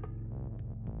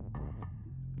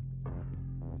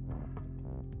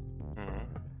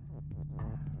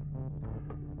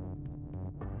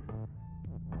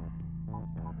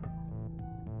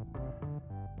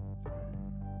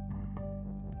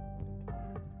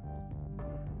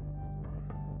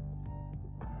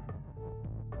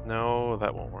 No,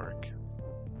 that won't work.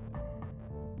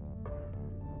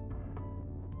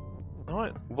 You know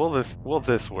what? Will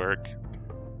this work?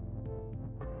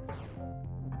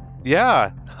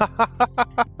 Yeah!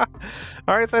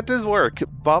 Alright, that does work.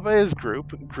 Baba is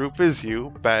group, group is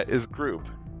you, bat is group.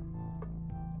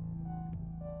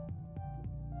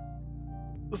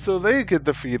 So they get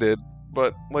defeated,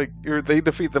 but, like, they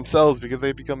defeat themselves because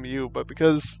they become you, but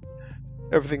because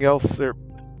everything else,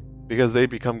 because they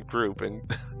become group,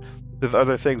 and there's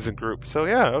other things in group. So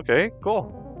yeah, okay,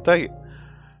 cool. Tight.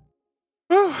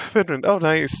 Oh,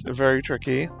 nice. Very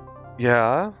tricky.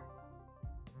 Yeah.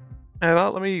 And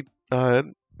let me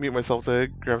mute myself to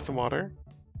grab some water.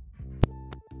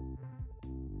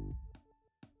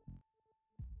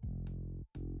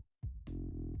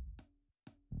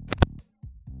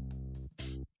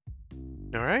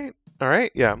 Alright,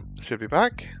 yeah, should be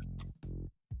back.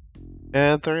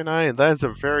 And 39, that is a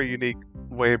very unique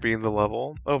way of being the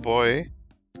level. Oh boy.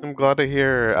 I'm glad to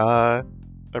hear I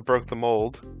broke the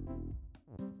mold.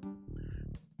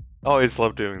 Always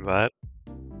love doing that.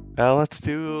 Let's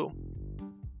do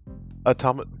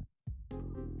automaton.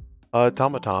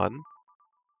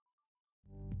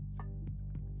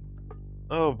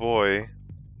 Oh boy.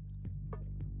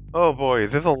 Oh boy,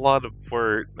 there's a lot of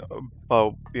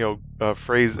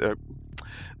phrase. There's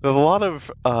a lot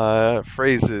of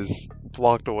phrases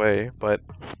blocked away, but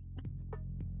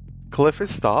cliff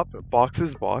is stop, box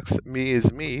is box, me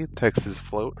is me, text is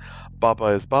float, baba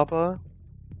is baba.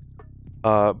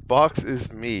 Box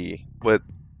is me,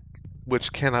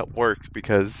 which cannot work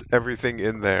because everything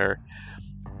in there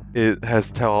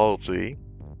has teleology,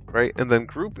 right? And then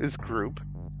group is group,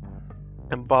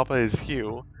 and baba is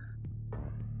you.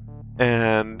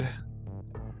 And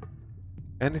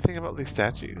anything about these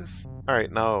statues?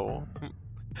 Alright, no.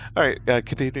 Alright,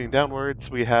 continuing downwards,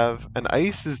 we have an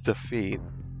ice is defeat,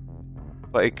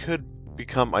 but it could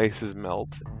become ice's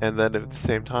melt, and then at the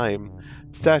same time,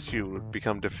 statue would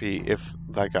become defeat if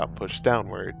that got pushed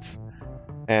downwards.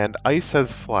 And ice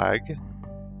has flag,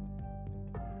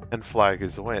 and flag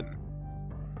is win.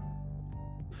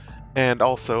 And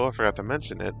also, I forgot to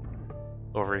mention it,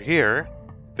 over here,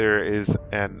 there is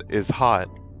an is hot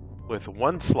with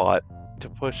one slot to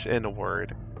push in a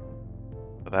word.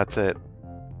 But that's it.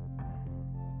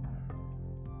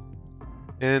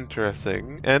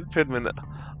 Interesting. And Pidman,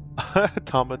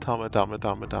 Tom Malone,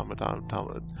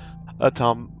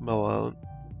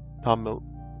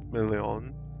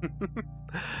 Million,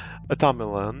 a Tom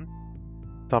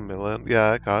Million.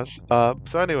 Yeah, gosh.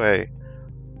 So anyway,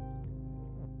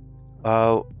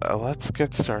 let's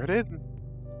get started.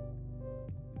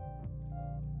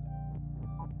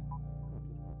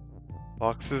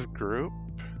 Boxes group.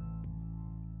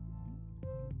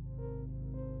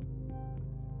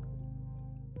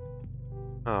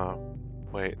 Oh,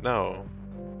 wait, no.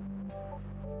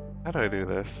 How do I do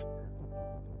this?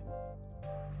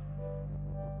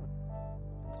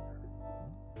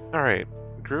 Alright,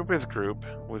 group is group,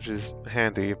 which is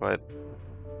handy, but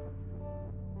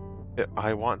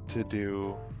I want to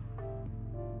do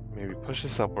maybe push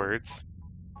this upwards.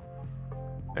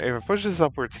 If I push this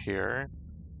upwards here,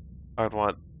 I would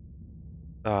want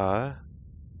to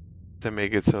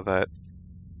make it so that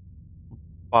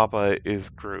Baba is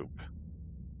group.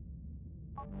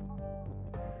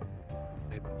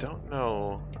 I don't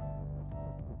know.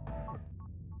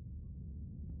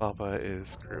 Baba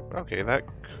is group. Okay, that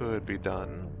could be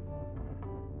done.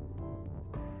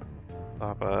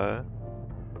 Baba.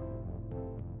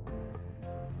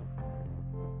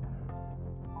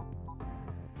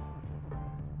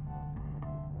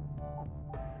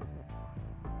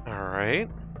 Alright.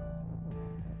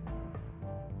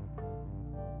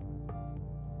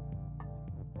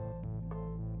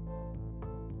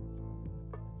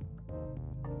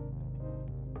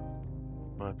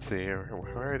 Let's see,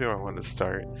 where do I want to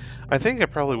start? I think I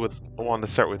probably would want to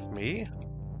start with me.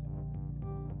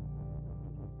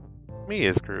 Me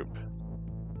is group.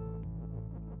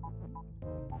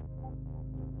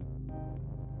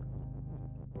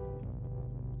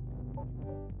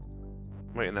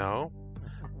 Wait, no.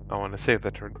 I want to save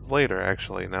that for later,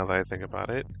 actually, now that I think about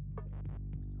it.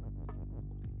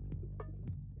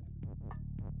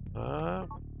 Ah.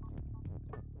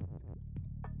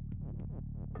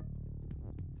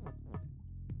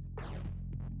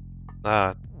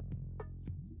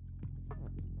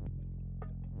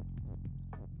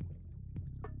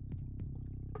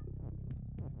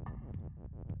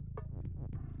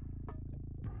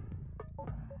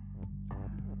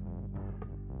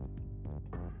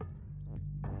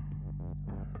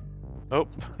 Oh.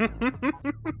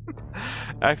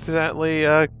 Accidentally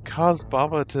caused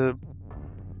Baba to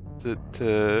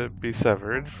be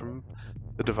severed from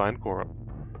the divine core.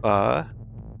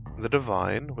 The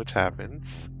divine, which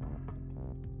happens.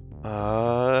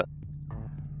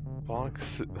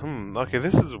 Box. Okay,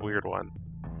 this is a weird one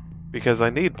because I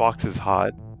need boxes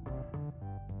hot.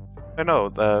 I know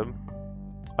the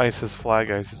ISIS flag,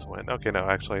 ISIS win. Okay, no,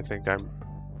 actually, I think I'm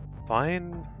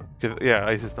fine. Yeah,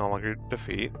 ISIS no longer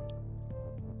defeat.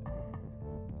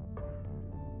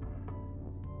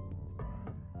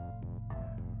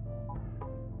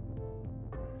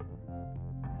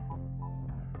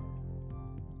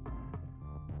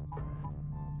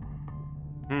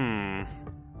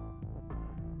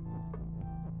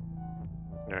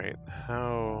 Alright,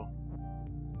 how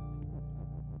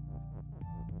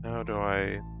do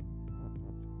I...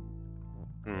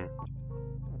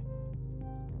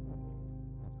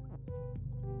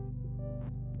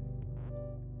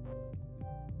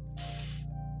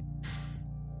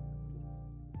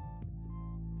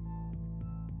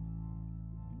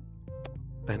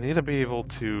 I need to be able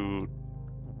to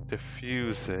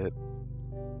diffuse it.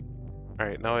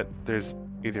 Alright, now there's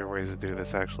easier ways to do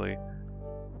this, actually.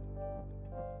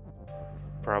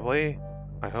 Probably?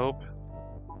 I hope?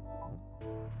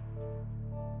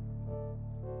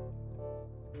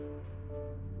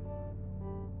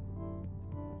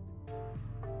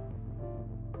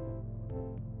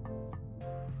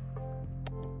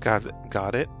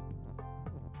 Got it.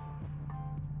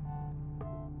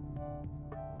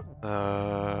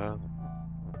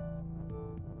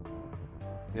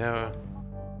 Yeah.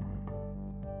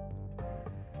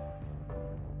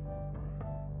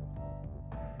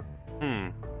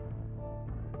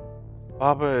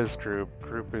 Baba is group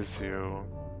is you.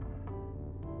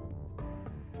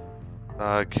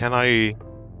 Can I...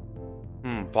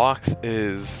 box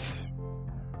is...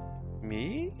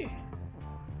 me?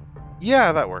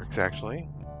 Yeah, that works, actually.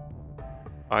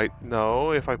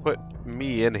 No, if I put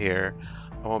me in here,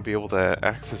 I won't be able to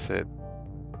access it.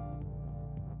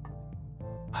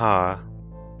 Huh.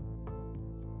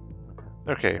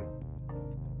 Okay.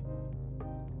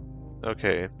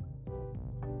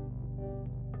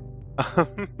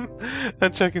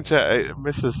 And checking chat, I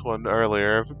missed this one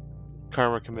earlier.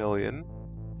 Karma Chameleon.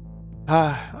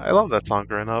 Ah, I love that song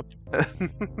growing up.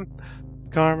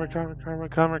 Karma, karma, karma,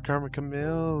 karma, karma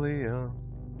chameleon.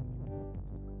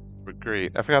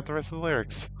 Great. I forgot the rest of the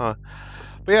lyrics. Huh.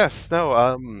 But yes, no,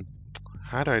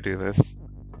 how do I do this?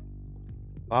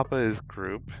 Baba is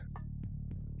group.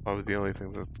 Probably the only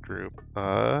thing that's group.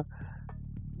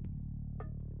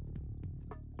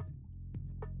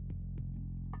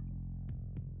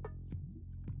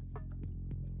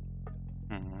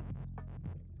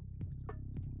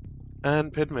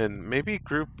 And Pidman, maybe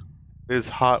group is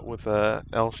hot with a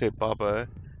L-shaped Baba.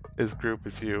 Is group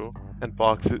is you. And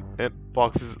box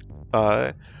is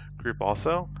group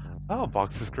also? Oh,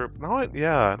 box is group. No, it,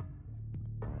 yeah.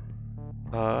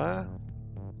 Uh,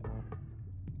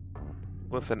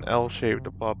 with an L-shaped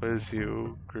Baba is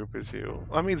you, group is you.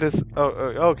 I mean this. Oh,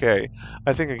 okay.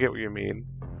 I think I get what you mean.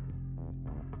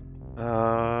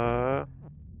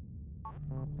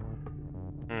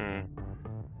 Hmm.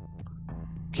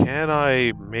 Can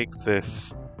I make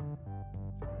this?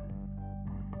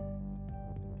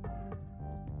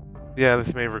 Yeah,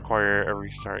 this may require a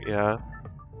restart. Yeah.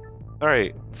 All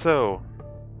right. So.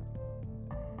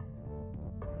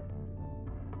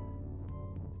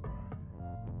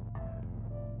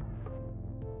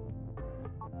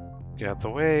 Get out the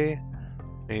way.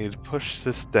 I need to push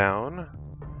this down.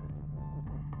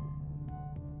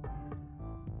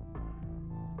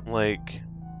 Like...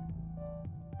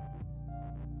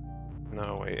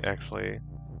 No, wait, actually...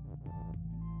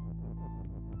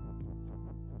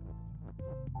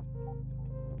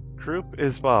 Group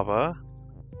is Baba.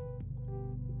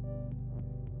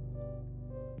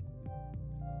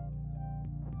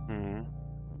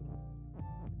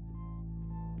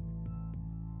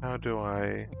 How do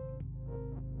I...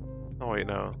 Oh, wait,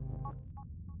 no.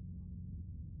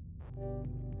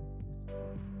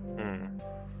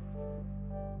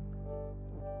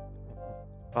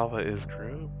 Baba is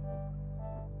group?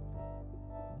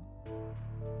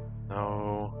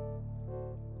 No.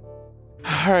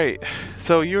 Alright,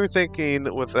 so you were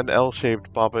thinking with an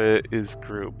L-shaped Baba is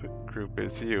group, group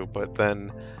is you, but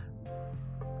then...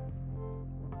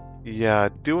 Yeah,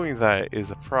 doing that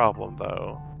is a problem,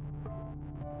 though.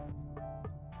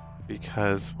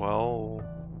 Because, well...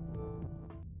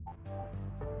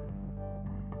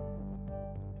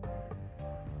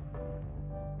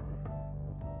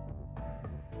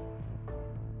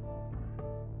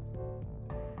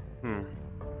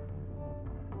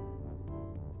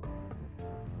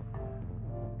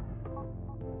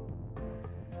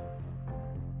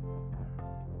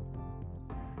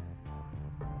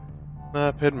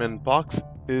 Pidman, box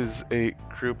is a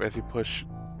group as you push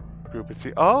group is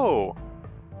C. Oh!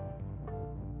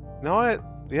 You know what?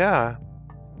 Yeah.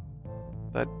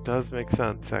 That does make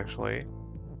sense, actually.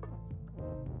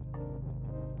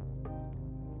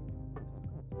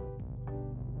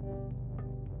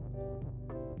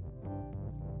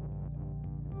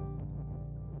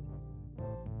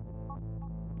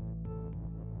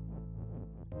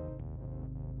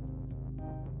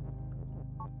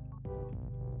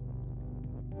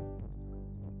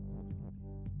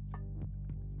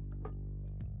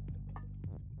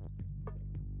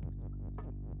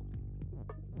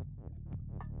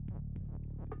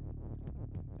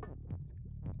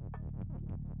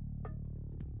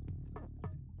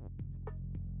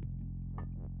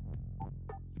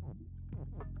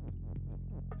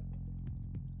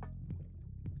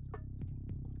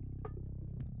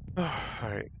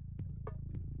 Alright.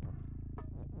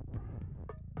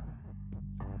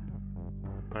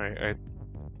 Alright,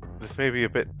 this may be a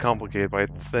bit complicated, but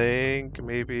I think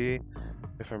maybe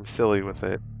if I'm silly with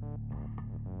it,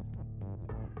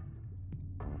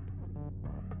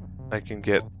 I can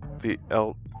get the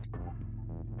L...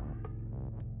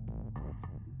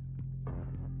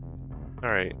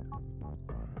 Alright.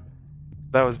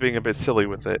 That was being a bit silly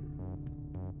with it.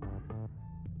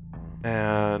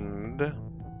 And...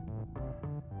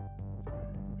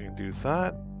 we can do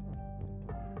that.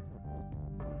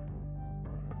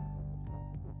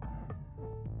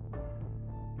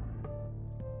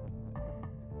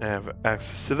 I have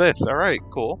access to this. Alright,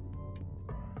 cool.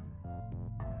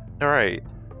 Alright.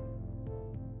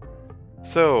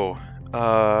 So,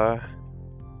 Baba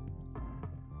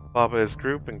is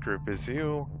group and group is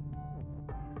you.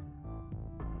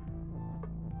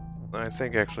 I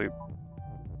think actually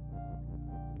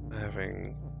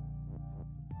having...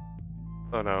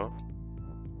 Oh no.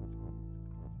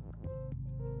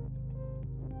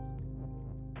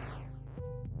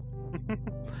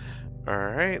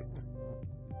 Alright.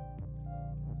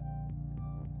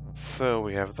 So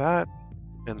we have that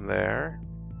in there.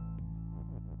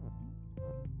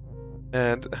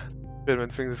 And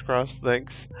Bitman, fingers crossed,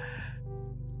 thanks.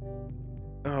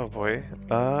 Oh boy.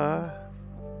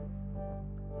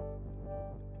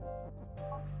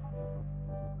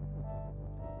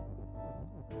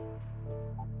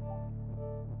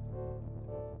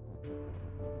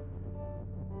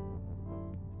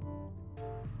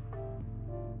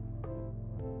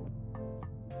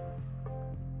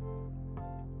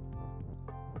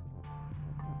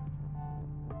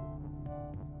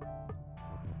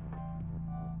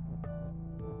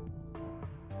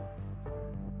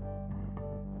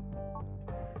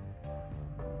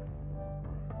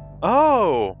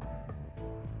 Oh!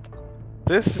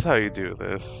 This is how you do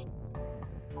this.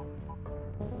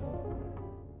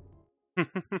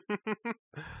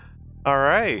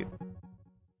 Alright.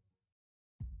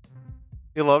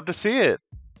 You love to see it.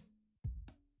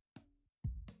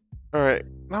 Alright.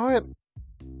 Now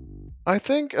I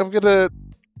think I'm gonna...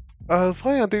 I was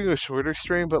planning on doing a shorter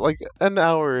stream, but like an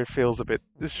hour it feels a bit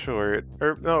short.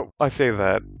 Or no, I say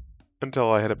that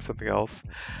until I hit up something else.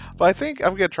 But I think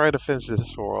I'm gonna try to finish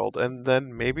this world and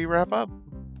then maybe wrap up.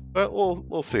 But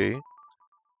we'll see.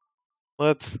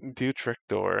 Let's do Trick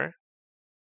Door.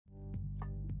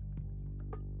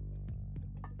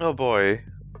 Oh boy.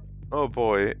 Oh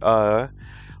boy.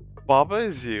 Baba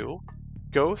is you.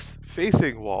 Ghost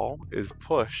facing wall is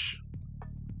push.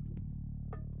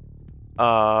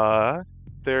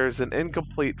 There's an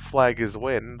incomplete flag is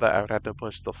win that I would have to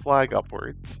push the flag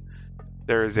upwards.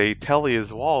 There is a telly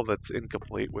as wall that's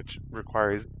incomplete, which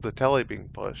requires the telly being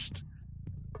pushed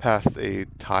past a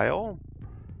tile.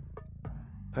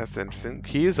 That's interesting.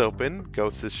 Key is open,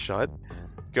 ghost is shut.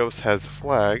 Ghost has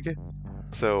flag,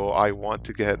 so I want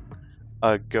to get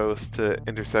a ghost to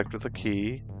intersect with a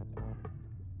key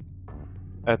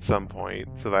at some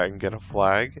point so that I can get a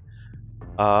flag.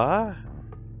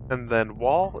 And then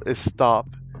wall is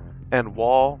stop and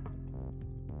wall.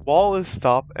 Wall is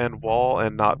stop and wall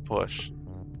and not push.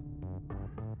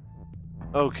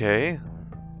 Okay.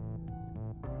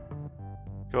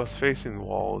 Ghost facing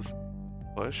wall is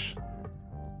push.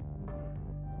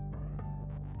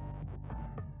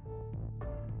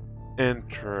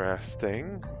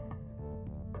 Interesting.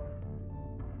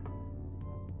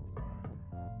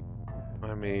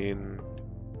 I mean...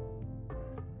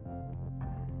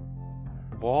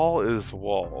 Wall is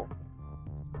wall.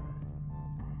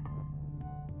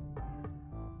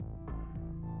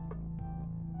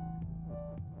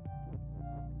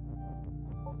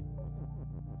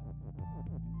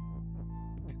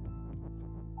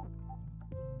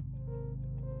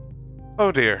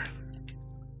 Oh dear.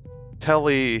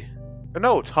 Telly...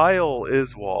 No, tile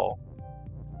is wall.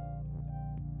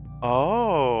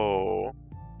 Oh.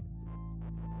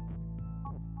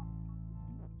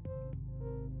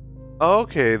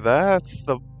 Okay, that's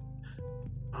the...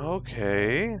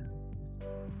 Okay.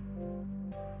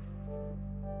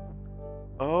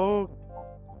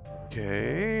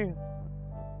 Okay.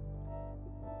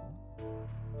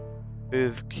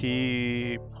 Is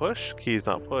key push? Key's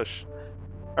not push.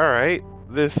 Alright,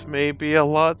 this may be a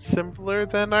lot simpler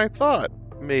than I thought.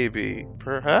 Maybe.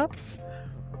 Perhaps?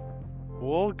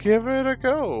 We'll give it a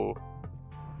go.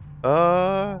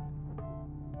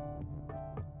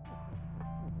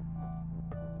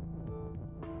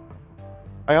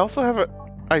 I also have a...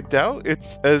 I doubt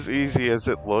it's as easy as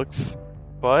it looks,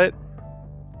 but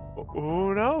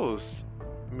who knows?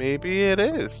 Maybe it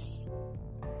is.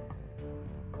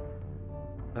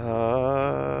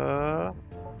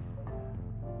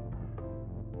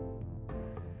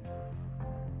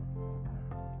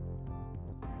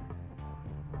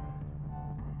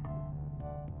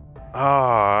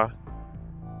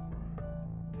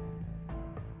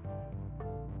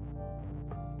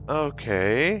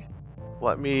 Okay.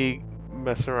 Let me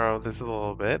mess around with this a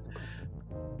little bit.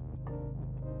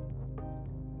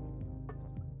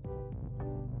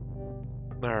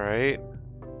 Alright.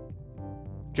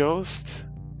 Ghost.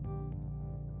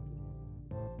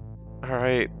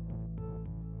 Alright.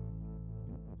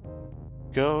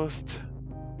 Ghost.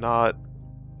 Not.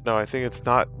 No, I think it's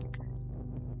not.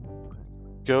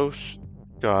 Ghost.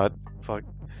 God. Fuck.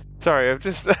 Sorry, I've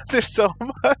just. There's so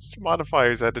much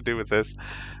modifiers I had to do with this.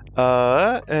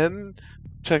 And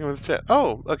checking with chat.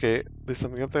 Oh, okay. There's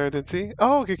something up there I didn't see.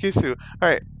 Oh, okay, Kisu.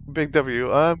 Alright, Big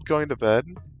W. I'm going to bed.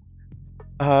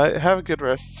 Have a good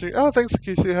rest. Oh, thanks,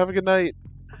 Kisu. Have a good night.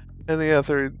 And the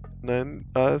other, then,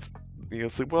 you'll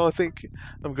sleep well. I think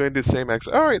I'm going to do the same,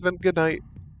 actually. Alright, then, good night.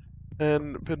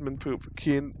 And Pidman Poop.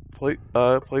 Keen,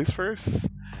 place first.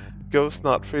 Ghost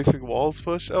not facing walls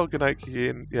push. Oh, good night,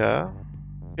 Keen. Yeah.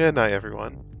 Good night,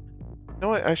 everyone. You know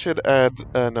what? I should add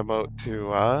an emote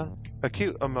to, a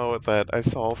cute emote that I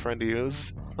saw a friend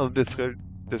use. on the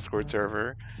Discord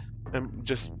server and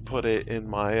just put it in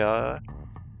my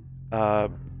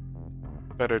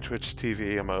Better Twitch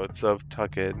TV emotes of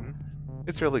Tuck In.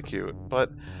 It's really cute.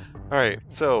 But alright,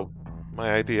 so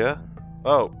my idea.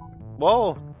 Oh,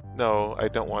 well, no, I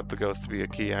don't want the ghost to be a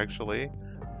key actually.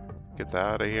 Get that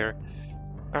out of here.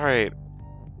 Alright,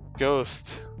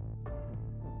 ghost.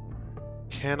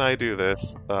 Can I do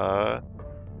this?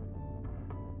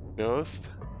 Ghost?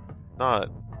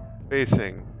 Not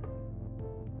facing.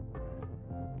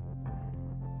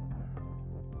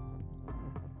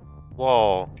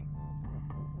 Wall.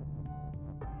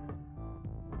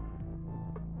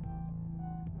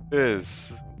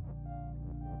 Is.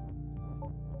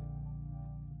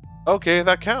 Okay,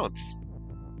 that counts.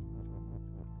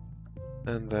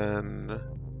 And then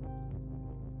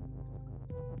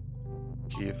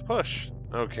key of push.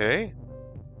 Okay.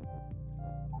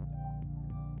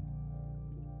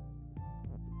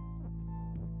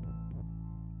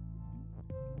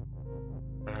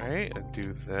 Alright, and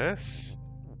do this.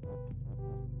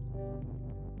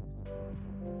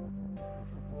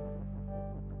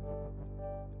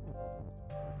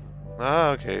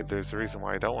 Ah, okay, there's a reason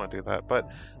why I don't want to do that, but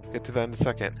we'll get to that in a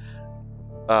second.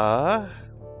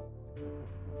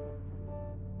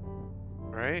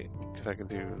 Right? Because I can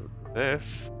do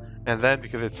this. And then,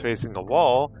 because it's facing a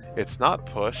wall, it's not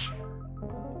push.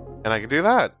 And I can do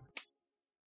that.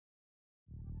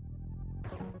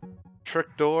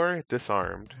 Trick door,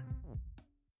 disarmed.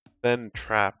 Then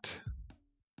trapped.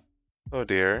 Oh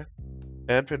dear.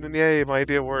 And yay, my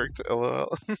idea worked.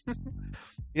 LOL.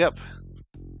 Yep.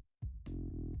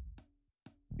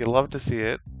 You love to see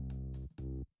it.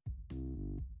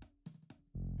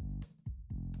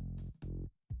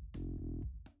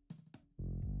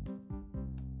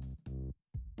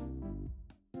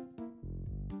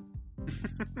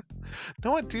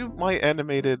 Know what? Do my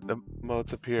animated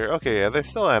emotes appear? Okay, yeah, they're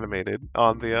still animated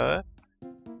on the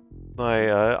my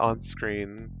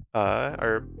on-screen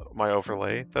or my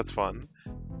overlay. That's fun.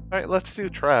 All right, let's do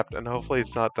trapped, and hopefully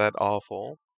it's not that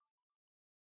awful.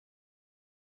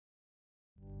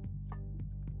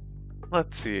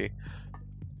 Let's see.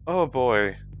 Oh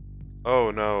boy.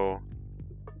 Oh no.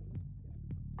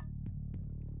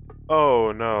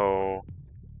 Oh no.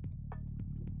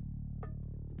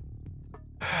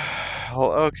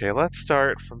 Well, okay, let's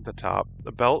start from the top.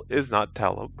 The belt is not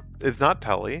telly,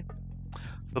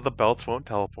 so the belts won't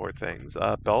teleport things.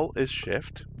 Belt is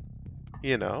shift.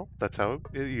 You know, that's how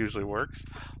it usually works.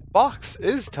 Box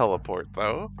is teleport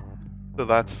though, so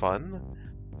that's fun.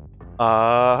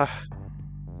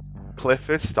 Cliff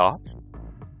is stop.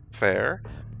 Fair.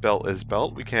 Belt is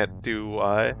belt. We can't do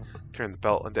turn the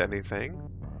belt into anything.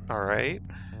 Alright.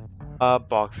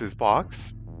 Box is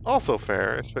box. Also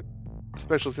fair,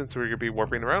 especially since we're going to be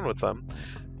warping around with them.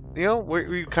 You know,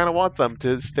 we kind of want them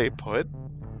to stay put.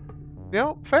 You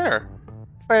know, fair.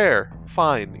 Fair.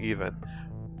 Fine, even.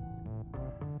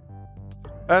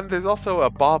 And there's also a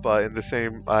Baba in the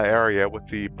same area with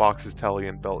the box is telly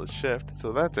and belt is shift,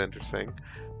 so that's interesting.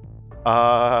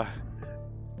 On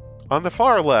the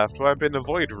far left, what I've been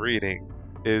avoid reading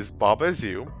is Baba is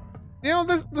you. You know,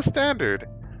 the standard.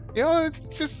 You know, it's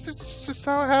just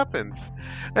how it happens.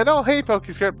 And oh, hey,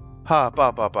 PokeScript. Ha,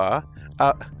 ba, ba, ba.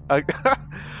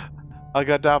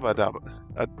 Agadaba, daba.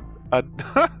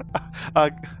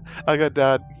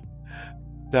 Agadad.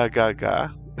 Da, ga,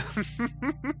 ga.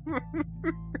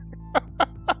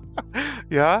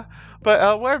 Yeah,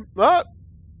 but, where.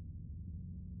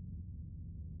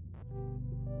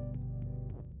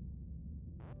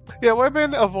 Yeah, what I've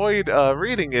been avoid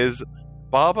reading is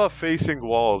Baba facing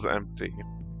walls empty.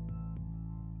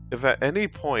 If at any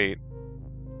point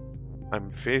I'm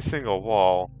facing a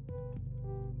wall,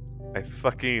 I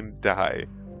fucking die.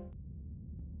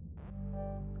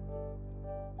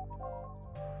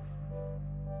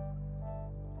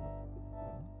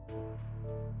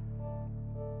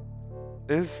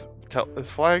 Is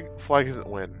flag isn't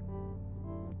win.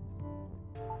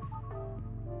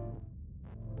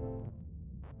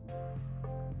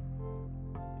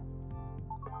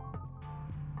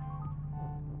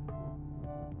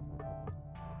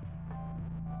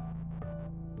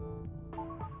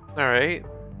 Alright.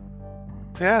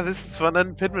 So yeah, this is fun.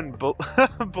 And Pidman,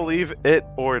 believe it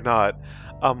or not,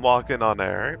 I'm walking on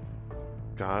air.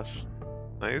 Gosh.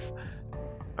 Nice.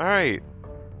 Alright.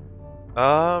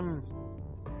 How?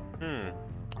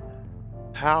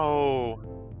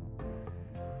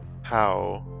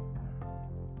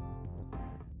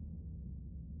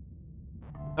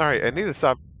 Alright, I need to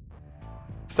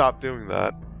stop doing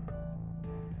that.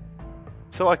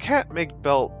 So I can't make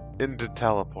belt into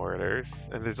teleporters,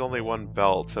 and there's only one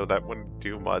belt, so that wouldn't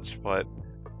do much, but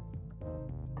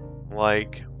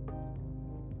Like,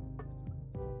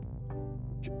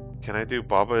 can I do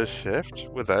Baba's shift?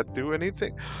 Would that do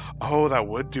anything? Oh, that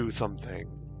would do something.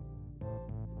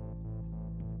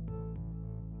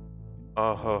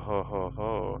 Oh ho ho ho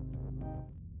ho.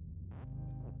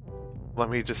 Let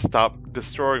me just stop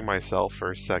destroying myself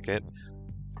for a second.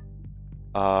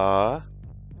 Baba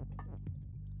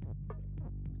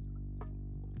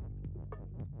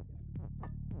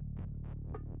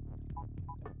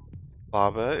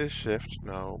is shift.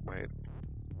 No, wait.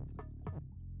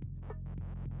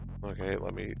 Okay,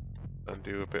 let me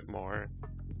undo a bit more.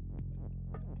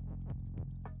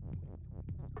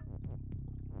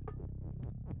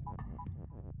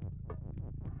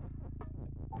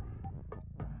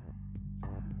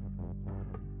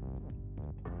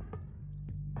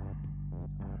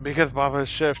 Because Baba is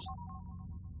shift.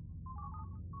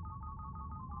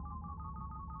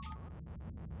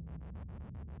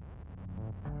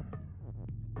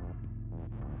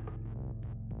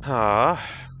 Huh.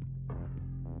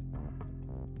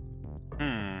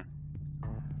 Hmm.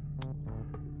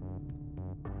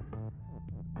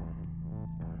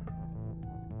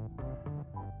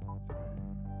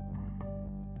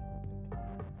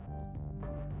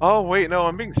 Oh, wait, no,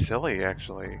 I'm being silly,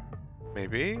 actually.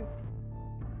 Maybe?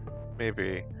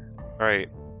 Maybe. Alright.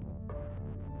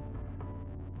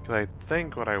 Because I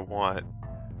think what I want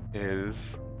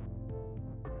is...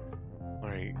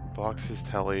 Alright, box is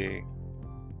telly,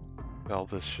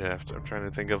 belt is shift. I'm trying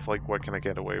to think of, like, what can I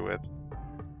get away with?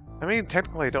 I mean,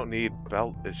 technically I don't need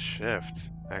belt is shift,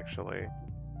 actually.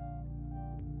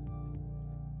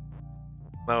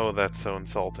 Oh, that's so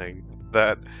insulting.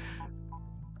 That...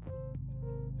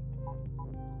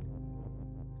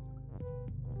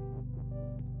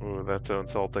 Ooh, that's so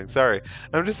insulting. Sorry.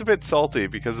 I'm just a bit salty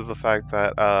because of the fact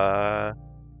that,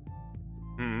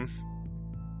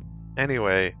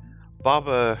 Anyway,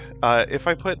 Baba, if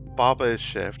I put Baba as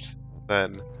shift,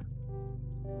 then...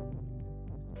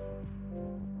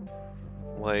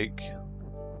 Like...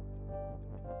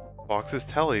 Box's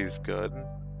telly's good.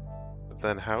 But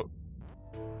then how...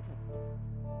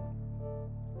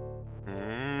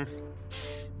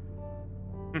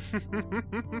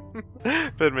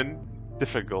 Bedman,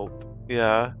 difficult.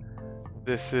 Yeah.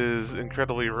 This is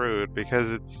incredibly rude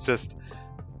because it's just...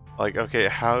 Like, okay,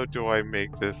 how do I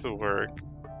make this work?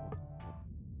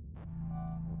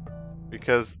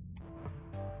 Because...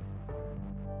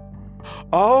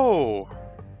 Oh!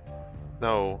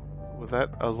 No. With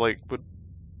that, I was like, would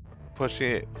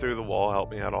pushing it through the wall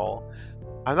help me at all?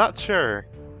 I'm not sure,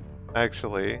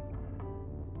 actually.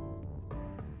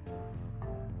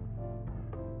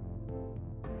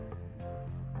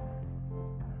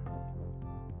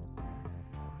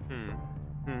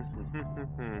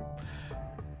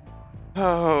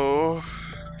 Oh,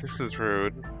 this is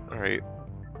rude. Alright,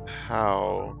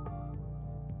 how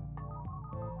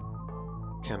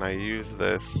can I use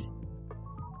this?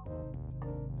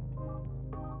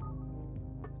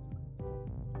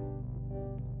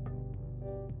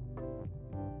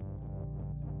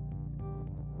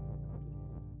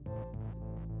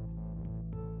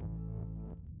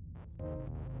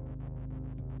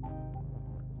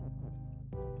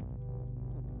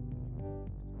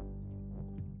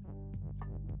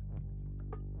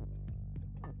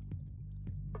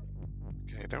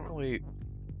 Okay, I don't really...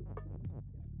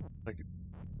 Like...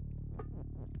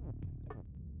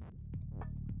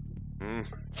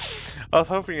 I was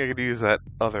hoping I could use that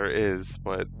other is,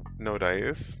 but no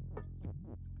dice.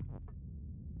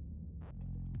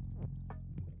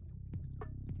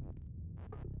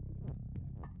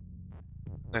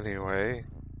 Anyway...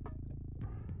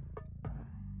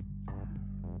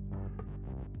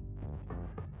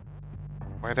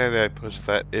 Why did I push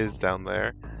that is down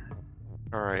there?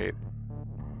 Alright.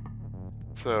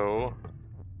 So...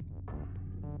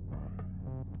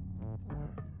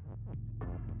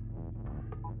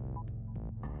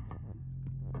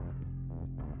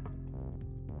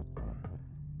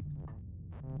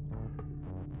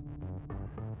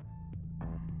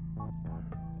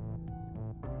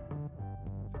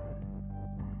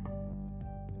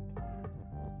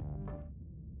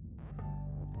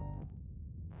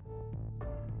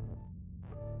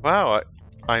 Wow,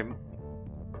 I'm...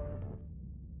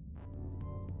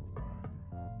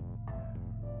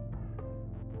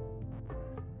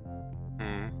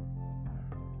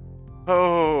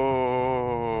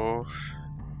 Oh...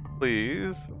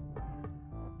 Please?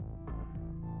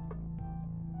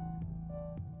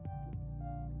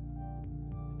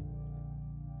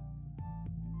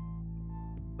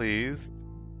 Please?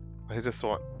 I just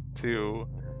want to...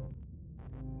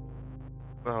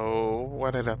 Oh,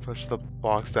 why did I push the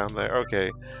box down there?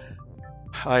 Okay.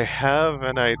 I have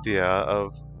an idea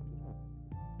of...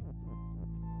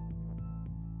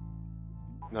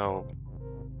 No.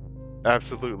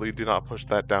 Absolutely do not push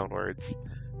that downwards.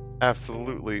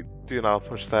 Absolutely do not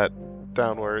push that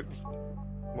downwards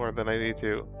more than I need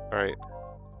to. Alright.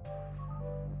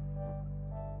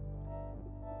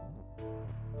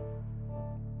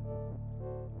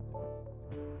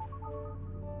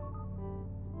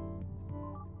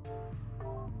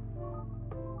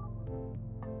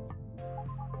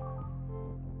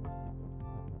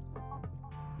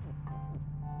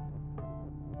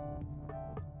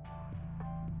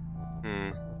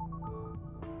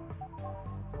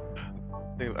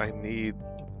 I need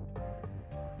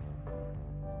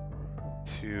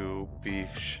to be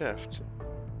shift.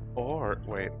 Or,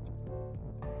 wait.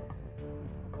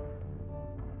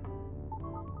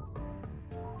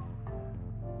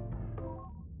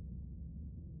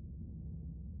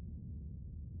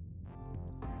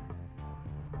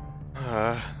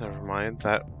 Never mind.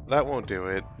 That won't do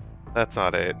it. That's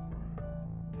not it.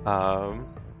 No.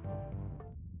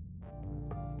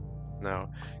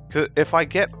 'Cause if I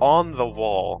get on the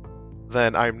wall,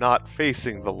 then I'm not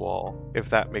facing the wall, if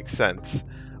that makes sense.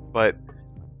 But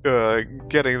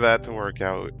getting that to work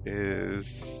out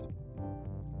is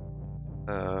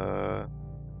a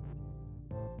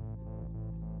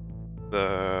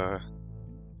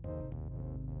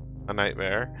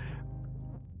nightmare.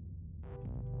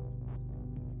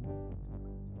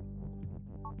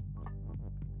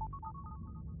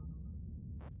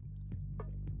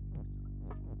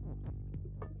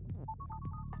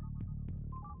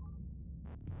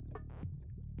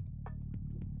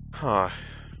 Huh.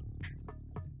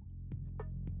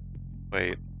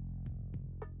 Wait.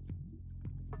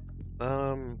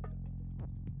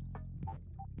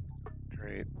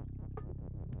 Great.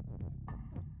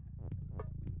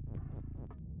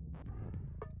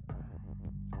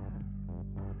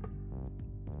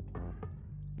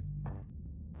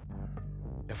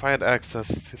 If I had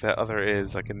access to that other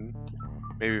I can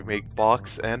maybe make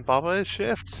Box and Baba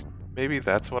shift. Maybe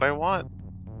that's what I want.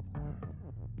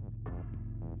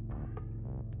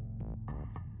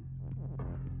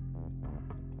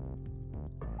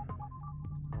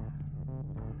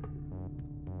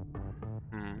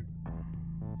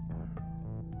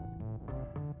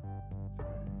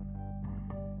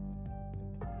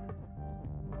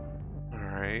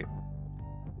 Alright.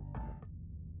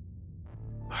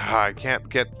 I can't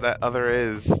get that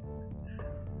other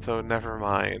so never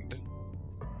mind.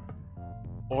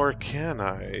 Or can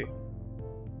I?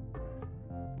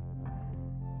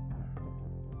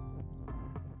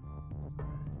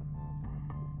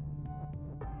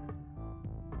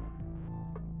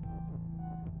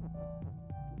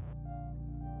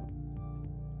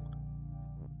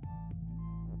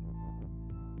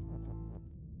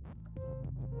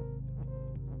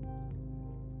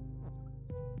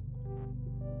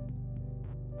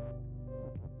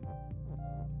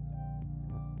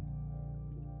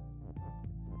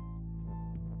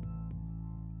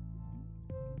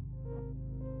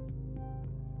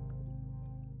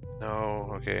 No,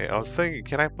 okay. I was thinking,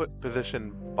 can I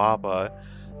position Baba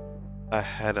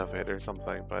ahead of it or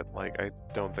something, but like I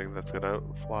don't think that's gonna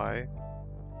fly.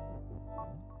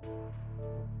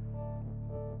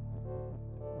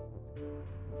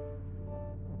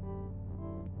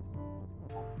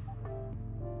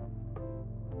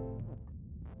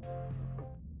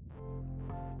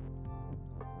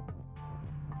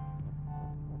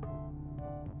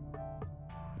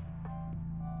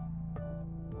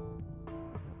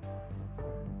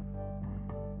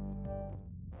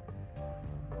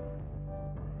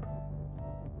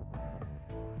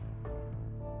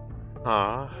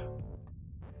 Huh.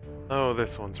 Oh,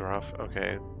 this one's rough.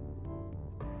 Okay.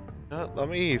 Let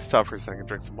me stop for a second,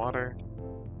 drink some water.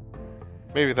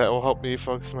 Maybe that will help me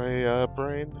focus my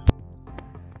brain.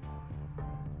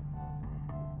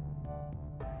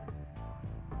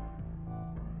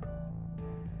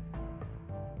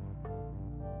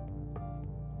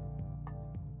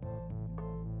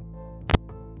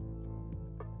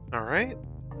 Alright.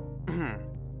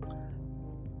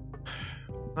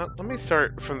 Let me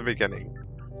start from the beginning.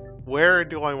 Where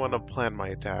do I want to plan my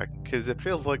attack? Because it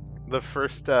feels like the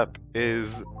first step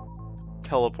is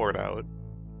teleport out.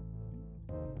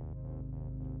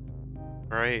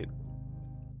 Right?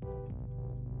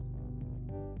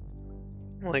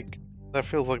 Like, that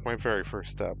feels like my very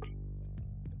first step.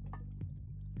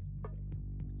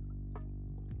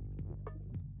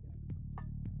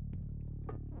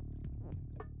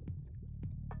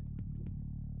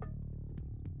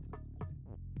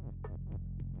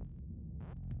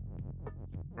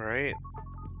 Right?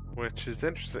 which is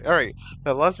interesting. Alright,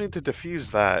 that allows me to diffuse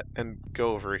that and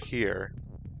go over here,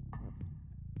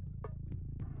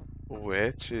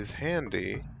 which is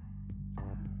handy.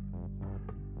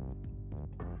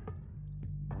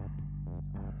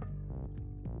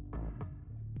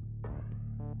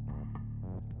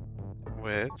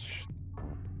 Which...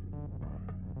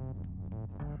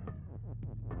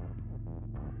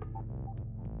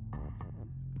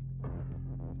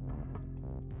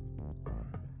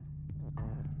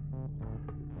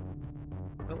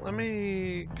 But let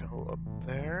me go up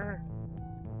there.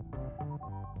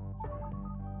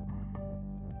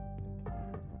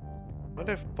 What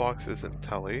if box isn't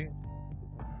telly?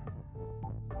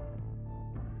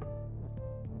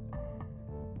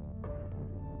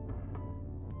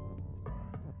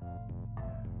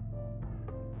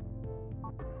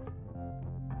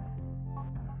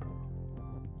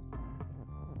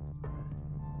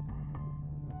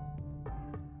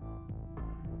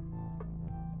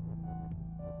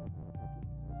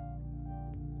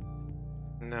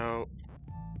 No.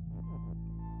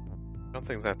 I don't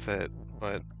think that's it,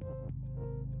 but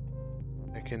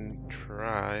I can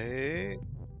try.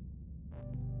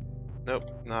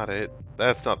 Nope, not it.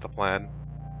 That's not the plan.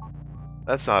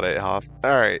 That's not it, Haas.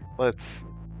 Alright, let's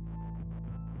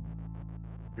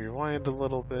rewind a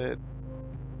little bit.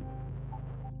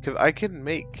 Cause I can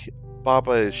make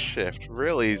Baba's shift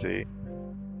real easy.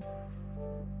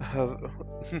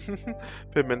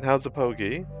 Pidman, how's the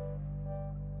pogey?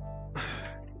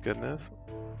 Goodness.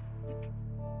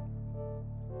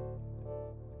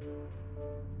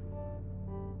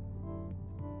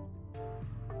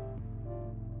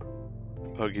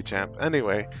 Pogey champ.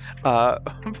 Anyway, alright.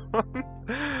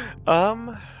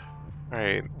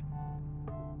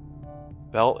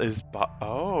 Belt is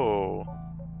oh.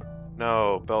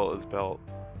 No, belt is belt.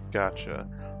 Gotcha.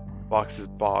 Box is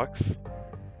box.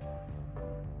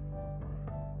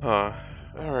 Huh.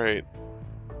 Alright.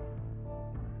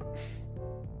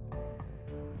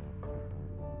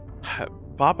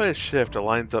 Baba's shift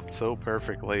aligns up so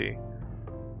perfectly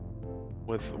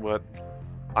with what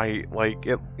I like.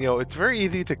 It, you know, it's very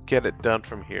easy to get it done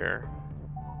from here.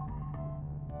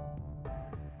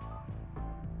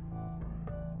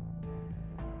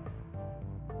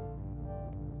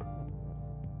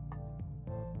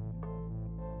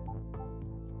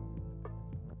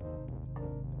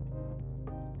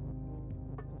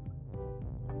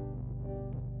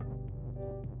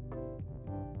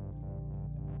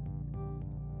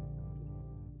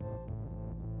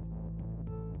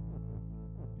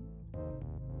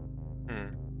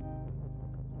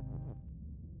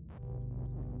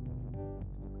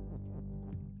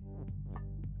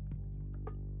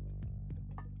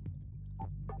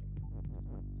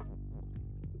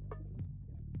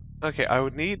 Okay, I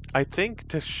would need, I think,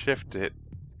 to shift it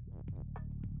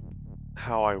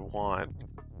how I want.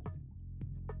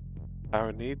 I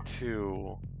would need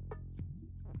to,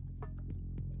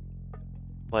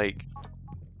 like,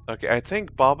 okay, I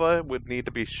think Baba would need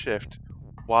to be shift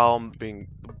while I'm being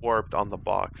warped on the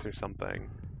box or something.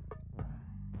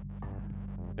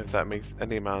 If that makes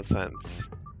any amount of sense.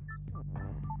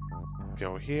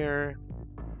 Go here.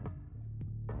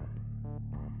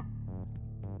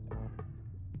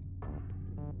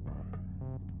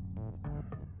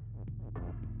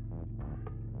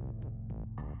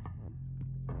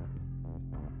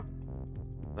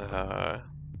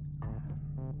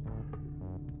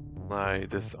 I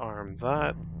disarm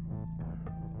that.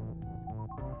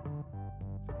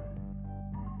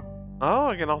 Oh,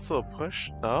 I can also push.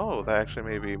 Oh, that actually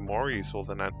may be more useful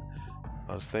than I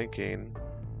was thinking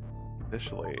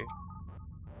initially.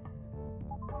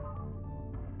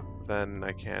 Then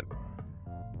I can't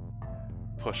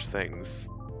push things.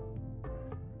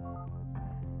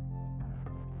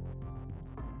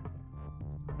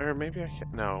 Or maybe I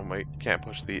can't. No, I can't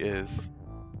push the is.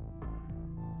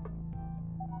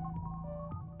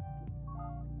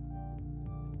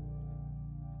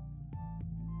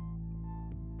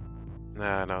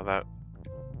 Nah, no, that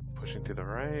pushing to the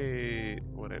right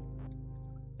would it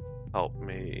help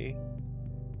me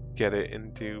get it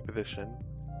into position?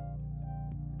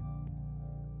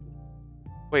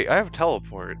 Wait, I have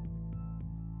teleport.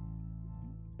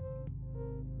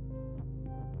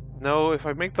 No, if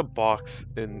I make the box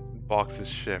in box's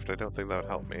shift, I don't think that would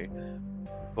help me.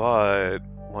 But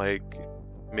like,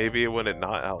 maybe it wouldn't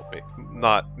not help me.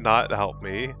 Not help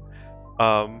me.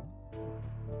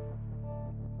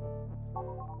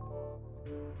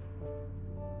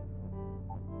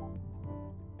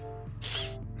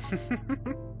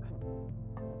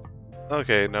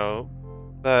 Okay, no.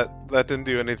 That didn't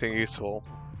do anything useful.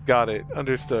 Got it.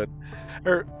 Understood.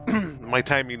 My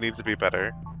timing needs to be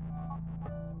better.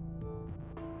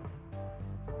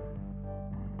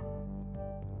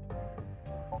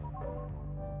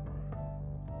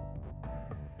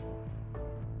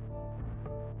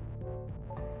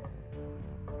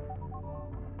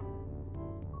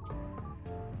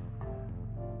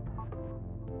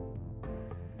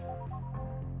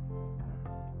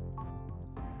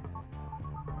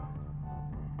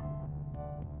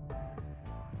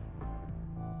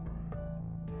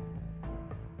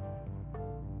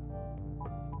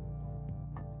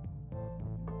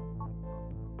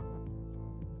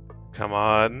 Come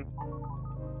on.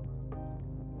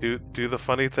 Do the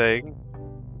funny thing.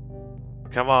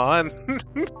 Come on.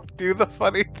 Do the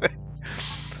funny thing.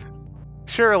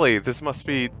 Surely this must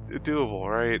be doable,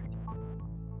 right?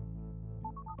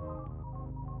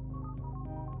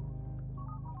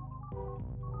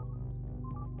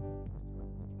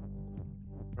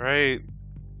 Right.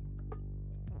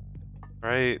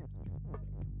 Right.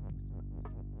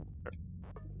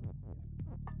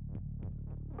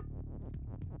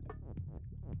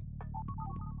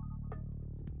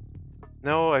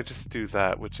 No, I just do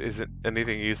that, which isn't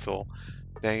anything useful.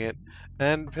 Dang it.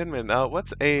 And Pinman,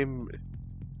 what's aim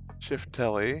shift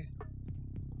telly?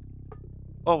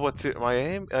 Oh, what's my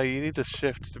aim? You need to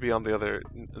shift to be on the other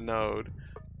node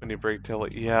when you break telly.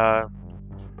 Yeah.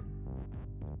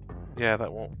 Yeah,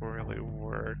 that won't really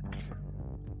work.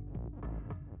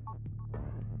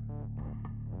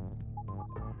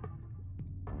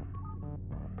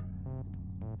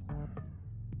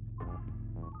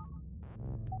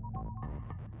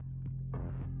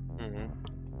 Hmm.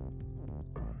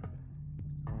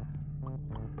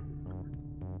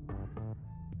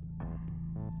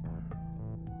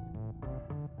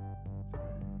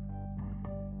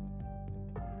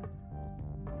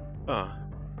 Huh.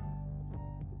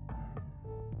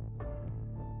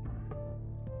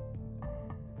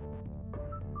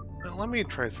 Now, let me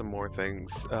try some more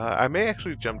things. I may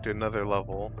actually jump to another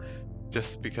level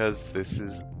just because this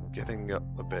is getting a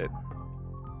bit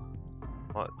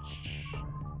much.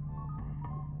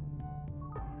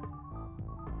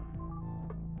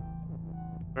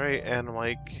 Right, and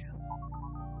like...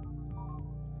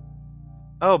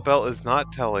 Oh, belt is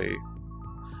not telly.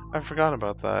 I forgot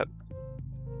about that.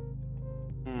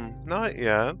 Not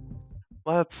yet.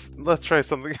 Let's try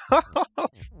something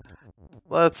else.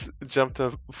 Let's jump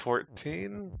to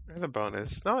 14 or the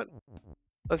bonus. Not.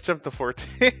 Let's jump to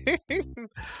 14.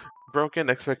 Broken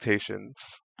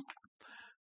expectations.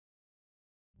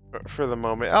 For the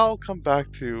moment, I'll come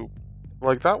back to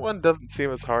like that one doesn't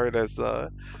seem as hard as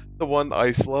the one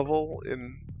ice level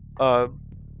in uh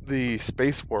the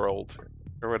space world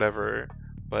or whatever.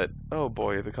 But oh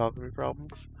boy, the causing me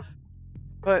problems.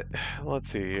 But let's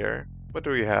see here. What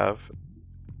do we have?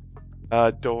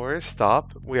 Doors,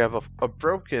 stop. We have a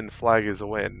broken flag is a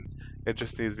win. It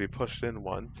just needs to be pushed in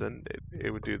once and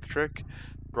it would do the trick.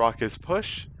 Rock is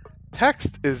push.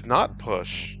 Text is not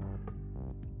push.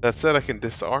 That said, I can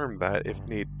disarm that if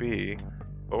need be.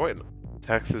 But wait,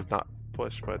 text is not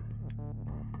push, but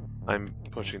I'm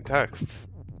pushing text.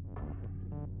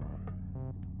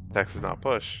 Text is not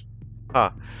push. Huh.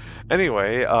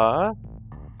 Anyway,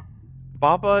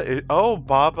 Baba is, oh,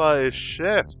 Baba is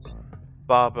shift.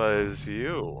 Baba is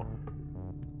you.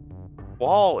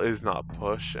 Wall is not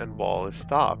push, and wall is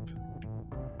stop.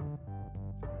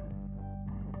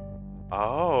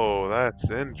 Oh,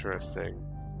 that's interesting.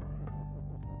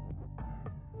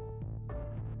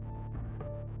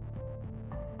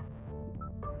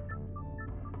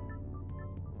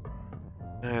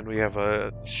 And we have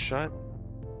a shut.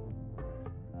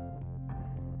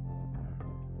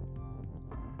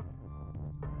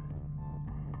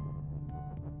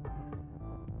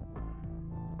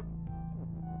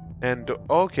 And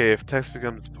okay, if text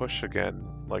becomes push again,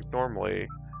 like normally,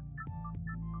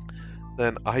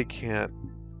 then I can't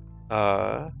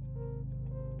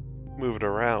move it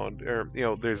around, or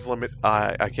there's limit.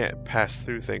 I can't pass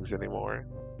through things anymore.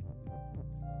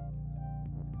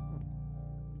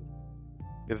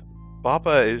 If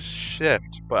Baba is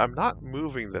shift, but I'm not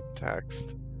moving the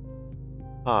text.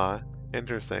 Huh,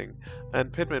 interesting.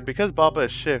 And Pitman, because Baba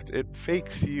is shift, it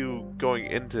fakes you going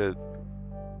into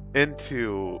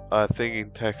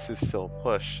thinking text is still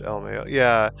push. LMAO.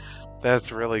 Yeah, that's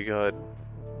really good.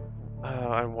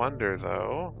 I wonder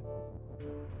though.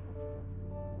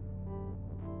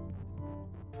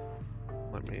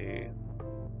 Let me.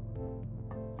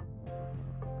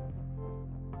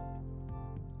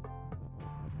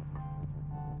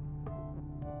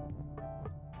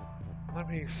 Let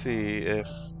me see if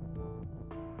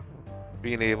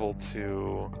being able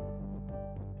to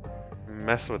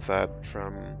mess with that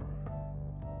from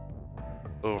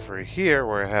over here,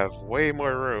 where I have way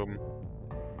more room,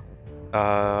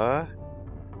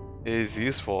 is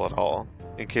useful at all,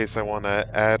 in case I want to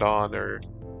add on or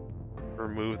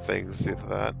remove things to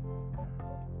that.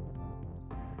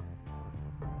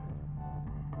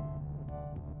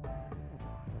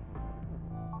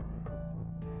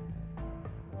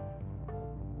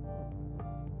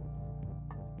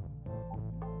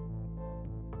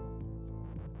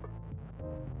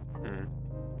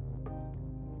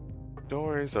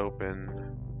 Door is open.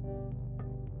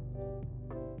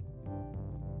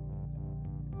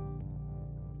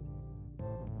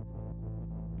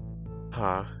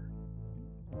 Huh.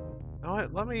 No,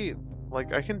 let me,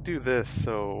 like, I can do this,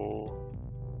 so...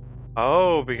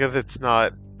 Oh, because it's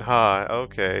not... Huh,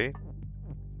 okay.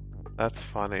 That's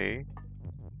funny.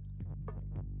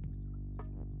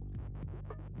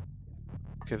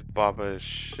 Because Baba is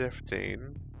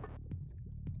shifting.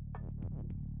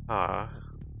 Huh.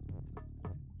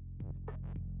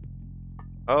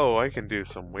 Oh, I can do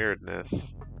some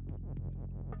weirdness.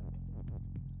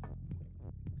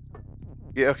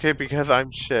 Yeah, okay, because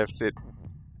I'm shift, it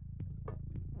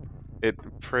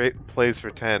plays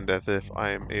pretend as if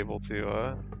I'm able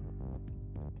to,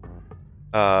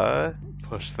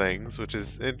 push things, which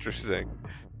is interesting.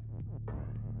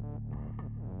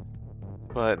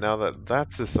 But now that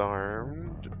that's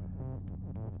disarmed,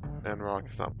 and rock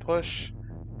is not push,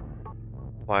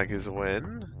 flag is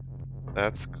win.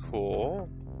 That's cool.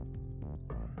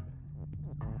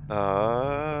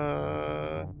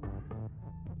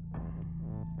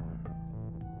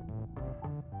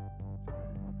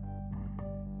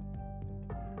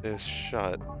 Is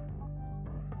shut.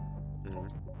 I feel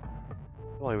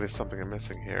like there's something I'm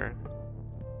missing here.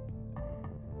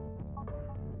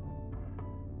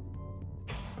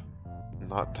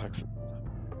 Not text.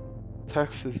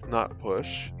 Text is not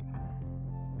push.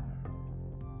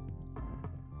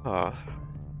 Huh.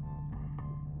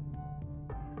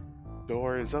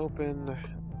 Door is open.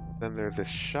 Then there's this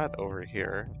shut over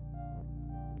here.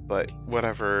 But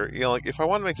whatever, you know, like if I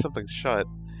want to make something shut,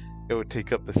 it would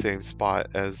take up the same spot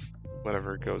as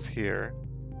whatever goes here.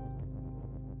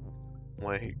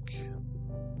 Like,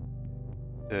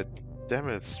 to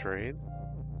demonstrate.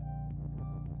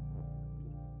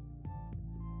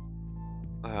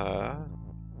 I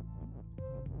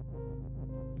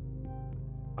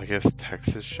guess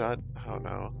text is shut? I don't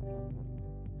know.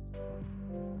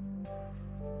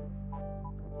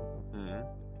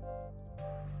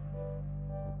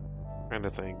 Trying to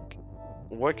think.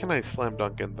 What can I slam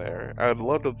dunk in there? I'd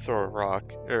love to throw a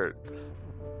rock, or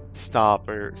stop,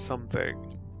 or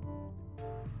something.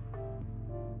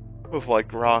 With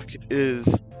like rock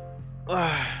is...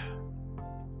 like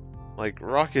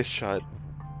rock is shut.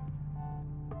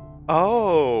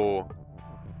 Oh!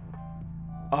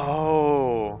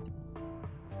 Oh!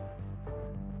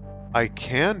 I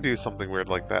can do something weird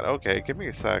like that. Okay, give me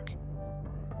a sec.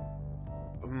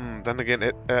 Then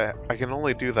again, I can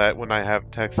only do that when I have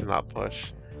text and not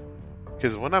push.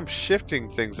 Because when I'm shifting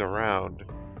things around,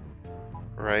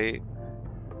 right,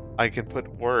 I can put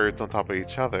words on top of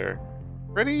each other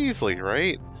pretty easily,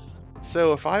 right?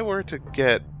 So if I were to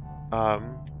get, let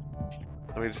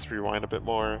me just rewind a bit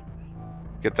more,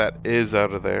 get that is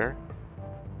out of there,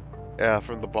 yeah,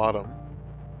 from the bottom.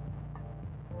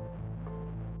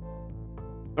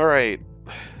 Alright,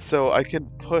 so I can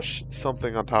push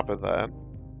something on top of that.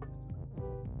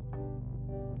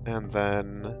 And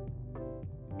then,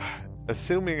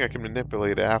 assuming I can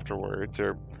manipulate it afterwards,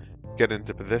 or get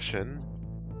into position.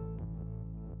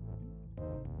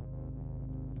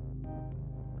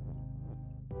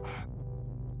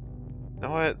 You know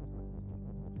what?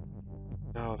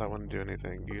 No, that wouldn't do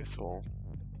anything useful.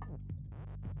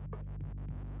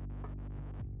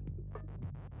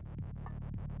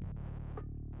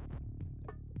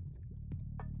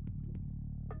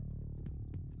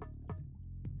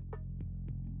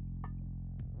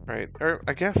 Right, or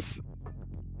I guess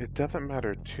it doesn't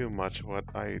matter too much what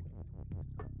I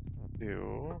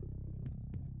do.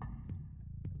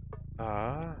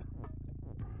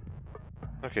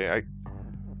 Okay,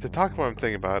 to talk about what I'm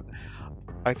thinking about,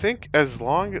 I think as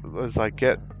long as I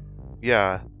get,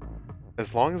 yeah,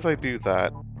 as long as I do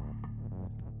that,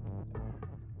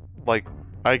 like,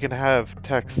 I can have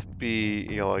text be,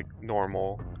 you know, like,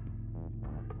 normal,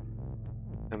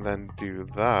 and then do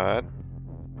that,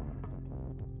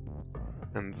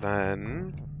 and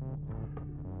then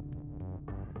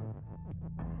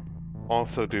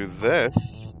also do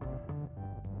this,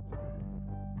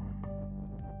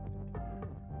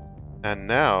 and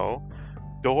now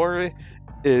door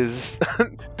is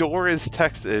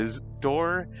text is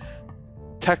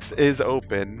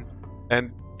open,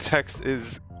 and text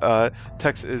is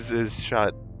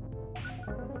shut.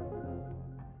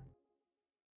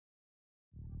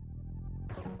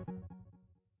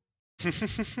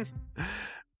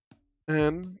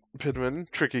 And Pidman,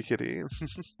 tricky kitty.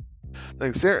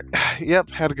 Thanks, there.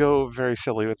 Yep, had to go very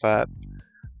silly with that.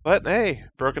 But hey,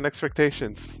 broken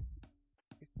expectations.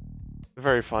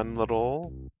 Very fun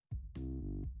little.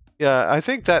 Yeah, I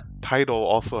think that title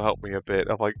also helped me a bit.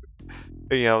 Of like,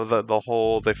 you know, the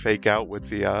whole they fake out with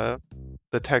the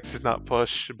text is not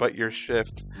push but your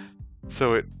shift,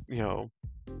 so it, you know,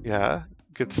 yeah,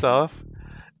 good stuff.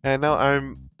 And now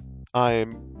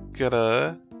I'm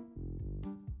Gonna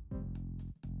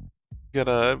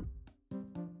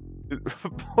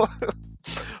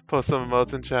post some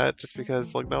emotes in chat just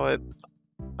because, like, no,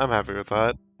 I'm happy with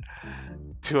that.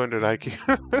 200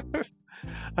 IQ.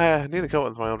 I need to come up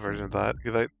with my own version of that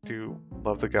because I do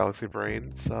love the Galaxy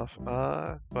Brain stuff.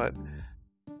 But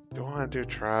do I want to do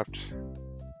Trapped?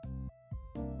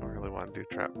 I don't really want to do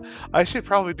Trapped. I should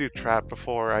probably do Trapped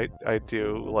before I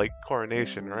do, like,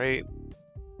 Coronation, right?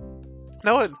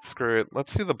 No, what? Screw it.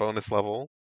 Let's do the bonus level.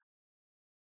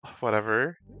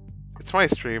 Whatever. It's my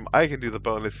stream. I can do the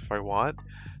bonus if I want.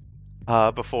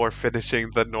 Before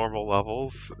finishing the normal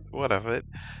levels. Whatever.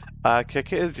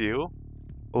 Kick is you.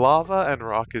 Lava and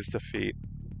rock is defeat.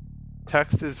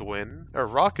 Text is win. Or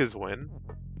rock is win.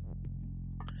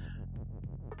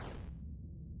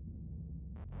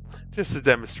 Just to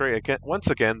demonstrate again, once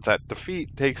again that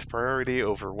defeat takes priority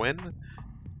over win.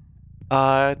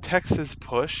 Text is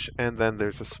push, and then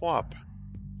there's a swap.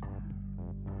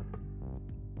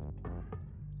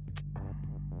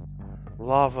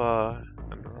 Lava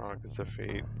and rock is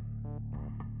defeat.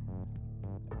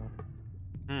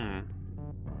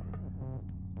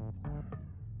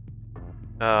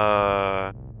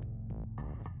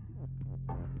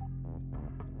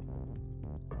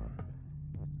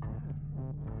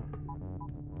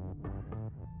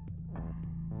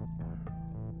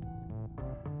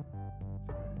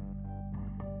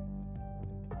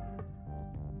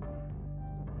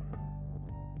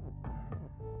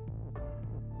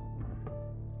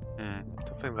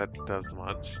 Don't think that does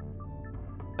much.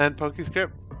 And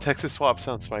PokeScript, Texas swap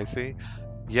sounds spicy.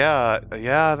 Yeah,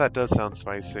 that does sound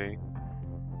spicy.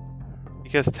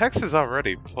 Because Tex is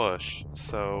already push,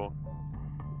 so...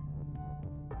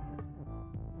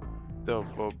 Oh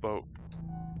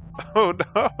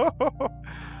no!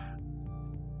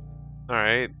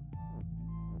 Alright.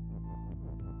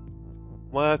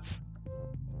 Let's...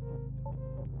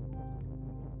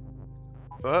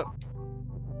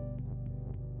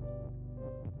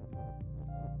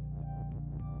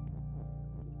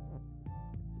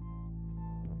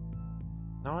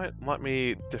 Know what? Let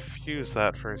me diffuse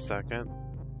that for a second.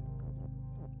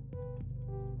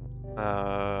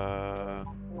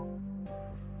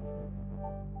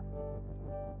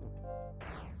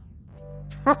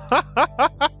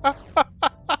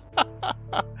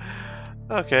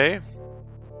 Okay.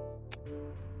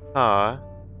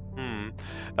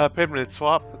 Payment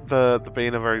swap, the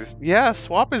bane of our... Yeah,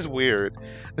 swap is weird.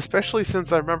 Especially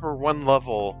since I remember one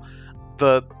level,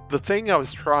 the thing I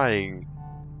was trying...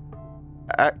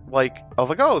 I was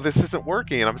like, oh, this isn't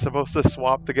working, and I'm supposed to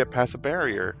swap to get past a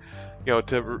barrier,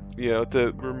 to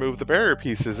remove the barrier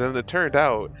pieces, and it turned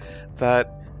out that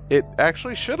it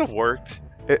actually should have worked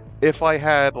if I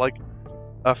had like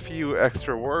a few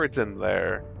extra words in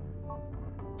there.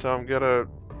 So I'm gonna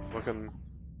fucking...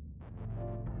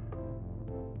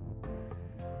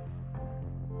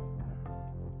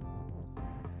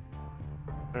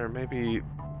 Or maybe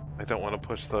I don't want to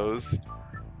push those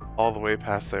all the way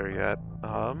past there yet.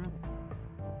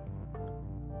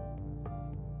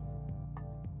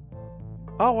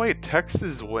 Oh wait,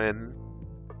 Texas win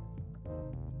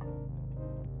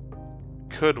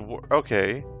could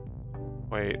okay.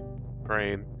 Wait,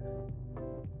 brain.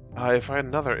 If I had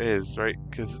another is, right?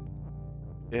 Because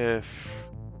if...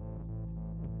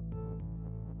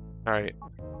 Alright.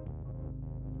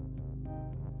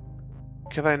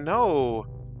 Because I know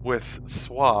with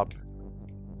swap,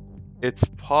 it's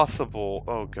possible...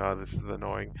 Oh god, this is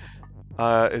annoying.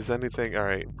 Is anything...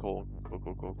 Alright, cool.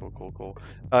 Cool.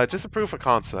 Just a proof of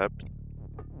concept.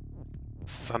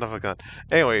 Son of a gun.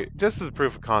 Anyway, just as a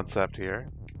proof of concept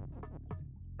here.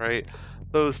 Right?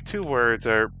 Those two words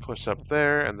are pushed up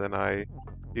there, and then I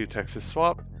do Texas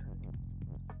swap.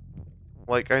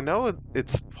 Like, I know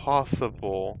it's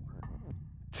possible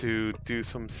to do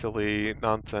some silly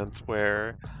nonsense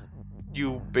where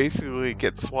you basically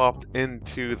get swapped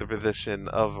into the position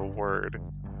of a word.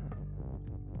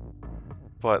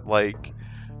 But, like,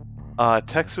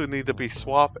 text would need to be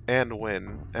swap and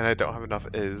win, and I don't have enough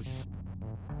is.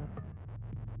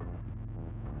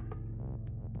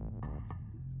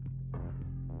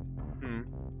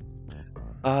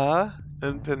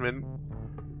 And Pinman,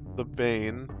 the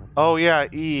Bane. Oh yeah,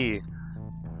 E.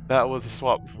 That was a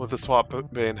swap with a swap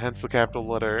Bane, hence the capital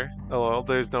letter. Oh well,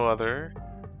 there's no other.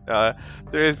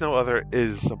 There is no other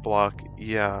is a block,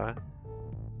 yeah.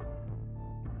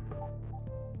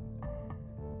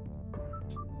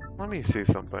 Let me see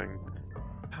something.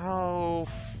 How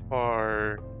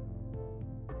far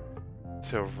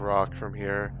to rock from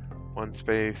here? 1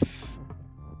 space,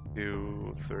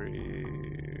 2, 3,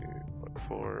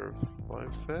 4,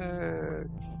 5, 6,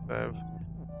 7.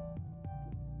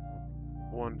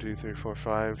 1, 2, 3, 4,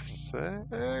 5,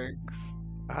 6.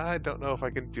 I don't know if I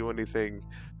can do anything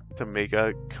to make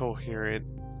a coherent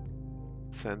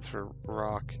sense for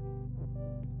rock.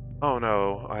 Oh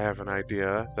no, I have an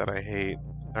idea that I hate.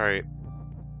 Alright.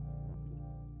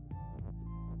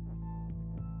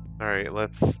 Alright,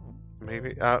 let's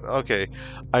maybe okay.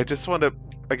 I just want to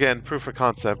again proof of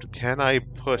concept. Can I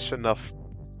push enough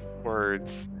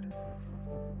words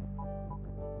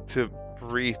to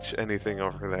reach anything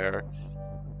over there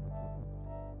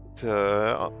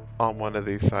to on one of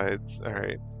these sides?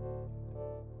 Alright.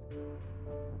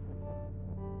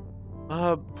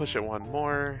 Push it one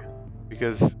more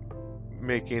because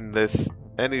making this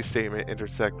any statement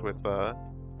intersect with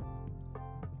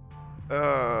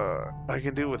I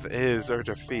can do with is or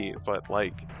defeat, but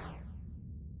like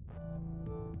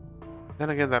then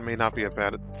again that may not be a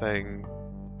bad thing.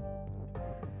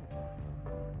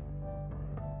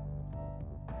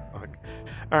 Fuck.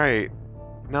 Alright.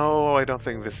 No, I don't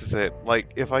think this is it.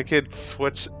 Like if I could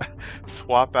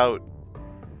swap out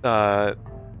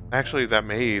actually that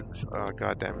may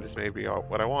god damn this may be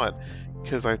what I want.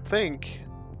 Because I think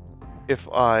if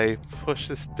I push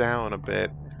this down a bit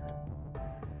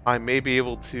I may be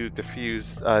able to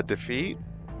diffuse defeat.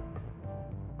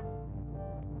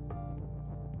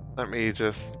 Let me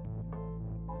just...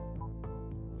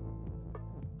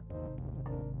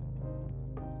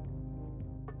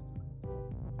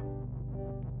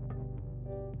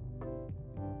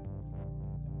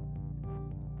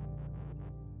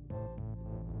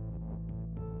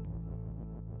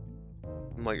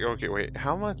 I'm like, okay, wait,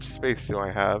 how much space do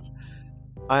I have?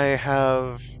 I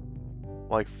have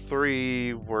like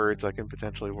 3 words I can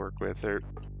potentially work with.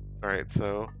 Alright,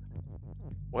 so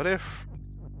what if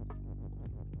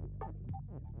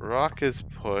rock is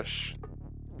push?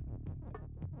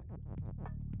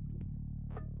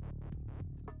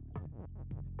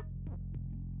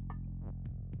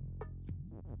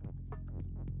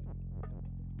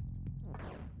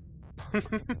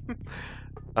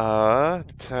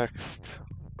 Text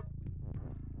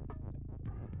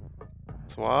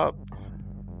swap.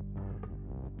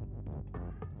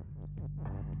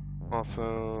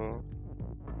 Also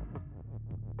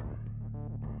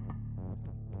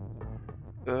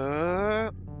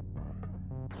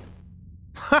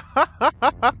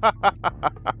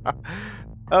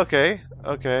okay,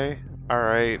 okay. All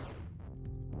right.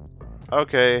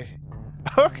 Okay.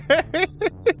 Okay.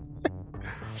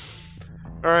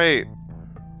 All right.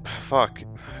 Fuck.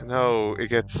 No, it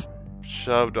gets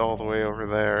shoved all the way over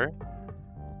there.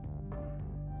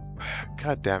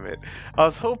 God damn it. I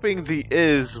was hoping the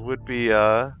is would be,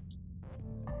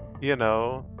 you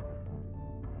know,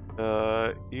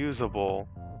 usable.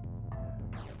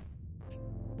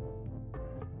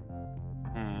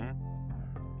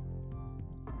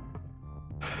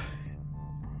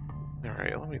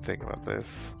 Alright, let me think about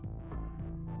this.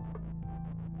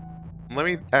 Let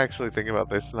me actually think about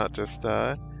this, not just,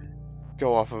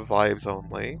 go off of vibes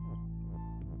only.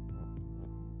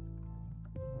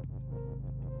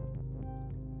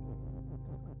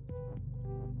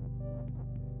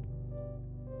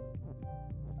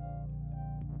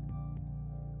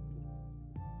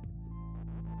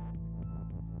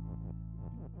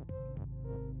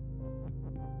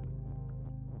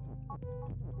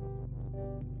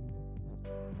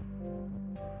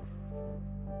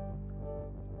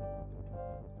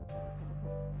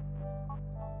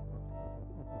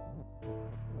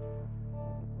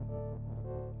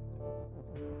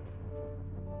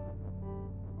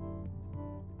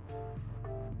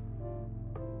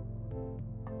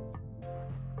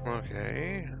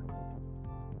 Okay.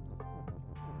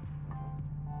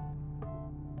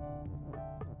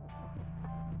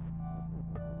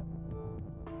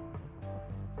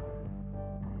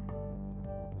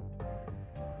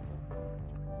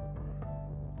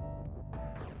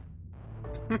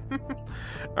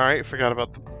 Alright, forgot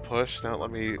about the push. Now let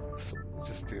me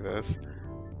just do this.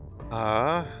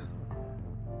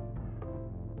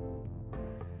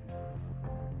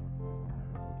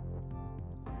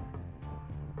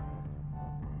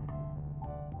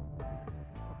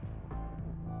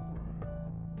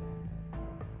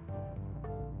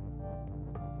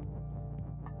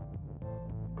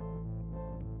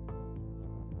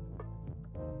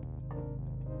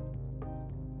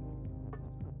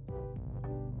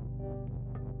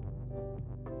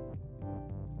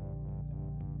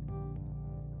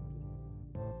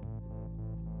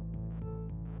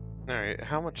 Alright,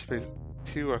 how much space?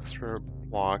 2 extra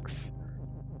blocks.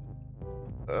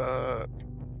 I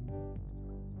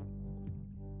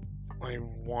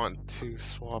want to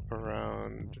swap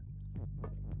around.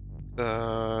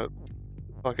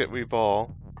 Bucket we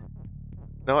ball.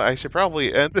 No, I should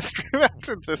probably end the stream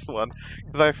after this one,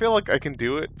 because I feel like I can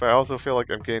do it, but I also feel like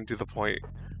I'm getting to the point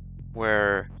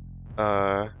where,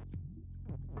 I'm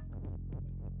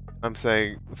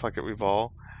saying, fuck it, we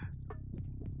ball.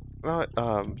 No,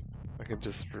 I can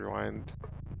just rewind.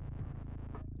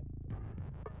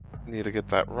 Need to get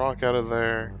that rock out of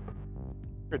there.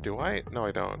 Or do I? No,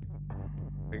 I don't.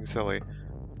 Being silly.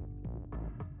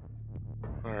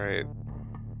 Alright.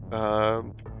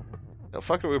 No,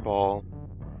 fuck it, we ball.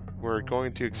 We're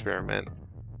going to experiment.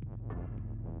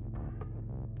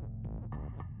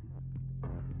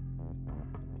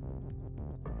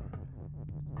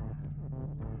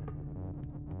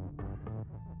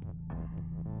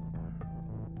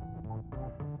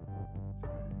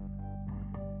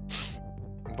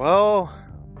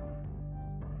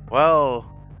 Well,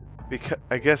 because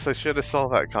I guess I should have saw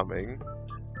that coming.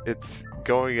 It's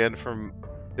going in from,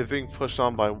 it's being pushed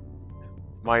on by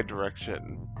my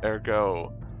direction.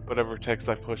 Ergo, whatever text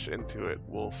I push into it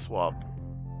will swap.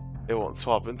 It won't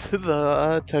swap into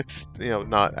the text,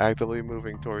 not actively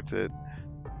moving towards it.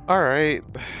 Alright.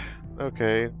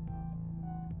 Okay.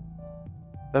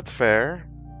 That's fair.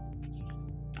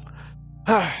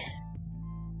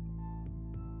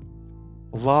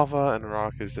 Lava and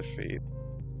rock is defeat.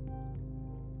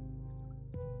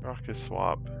 Rock is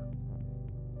swap.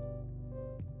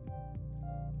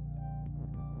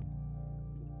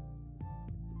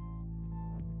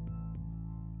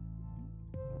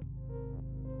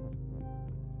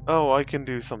 Oh, I can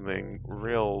do something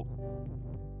real,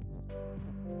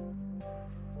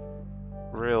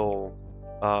 real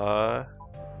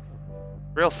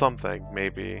something,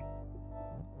 maybe.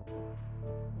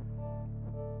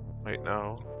 Wait,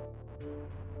 no.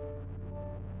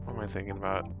 What am I thinking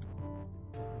about?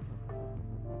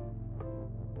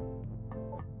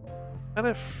 And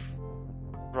if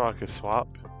rock is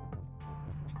swap?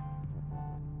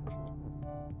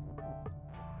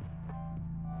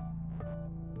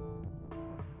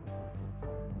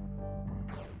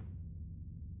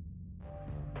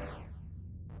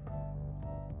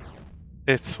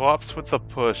 It swaps with the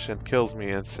push and kills me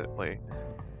instantly.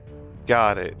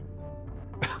 Got it.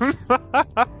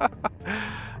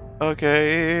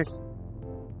 Okay.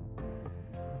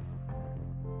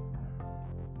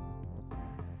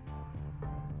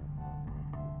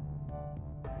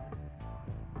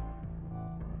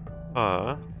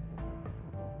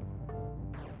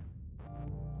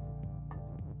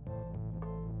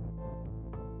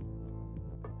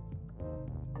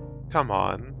 Come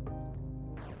on.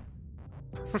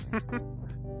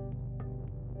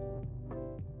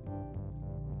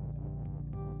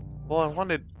 Well, I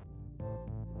wanted...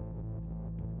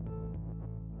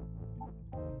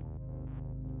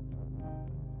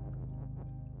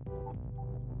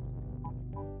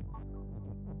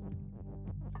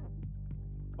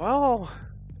 Well...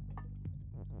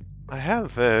 I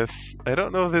have this. I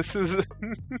don't know if this is...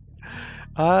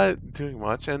 doing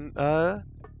much, and,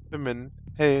 women,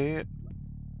 hey,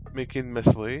 making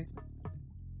messily.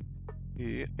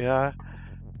 Yeah.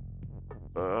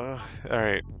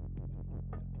 Alright.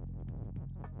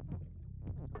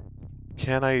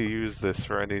 Can I use this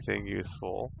for anything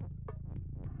useful?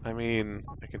 I mean,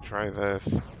 I can try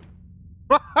this.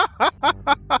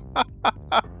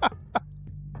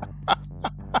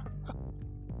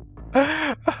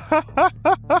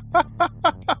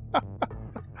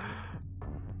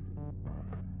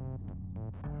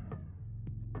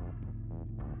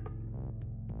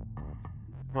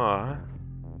 Huh.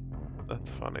 That's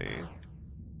funny.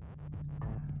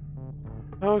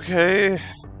 Okay.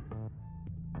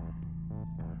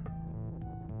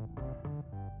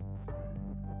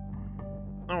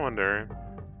 I wonder.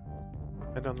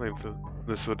 I don't think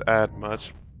this would add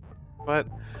much, but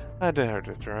I dare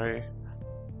to try.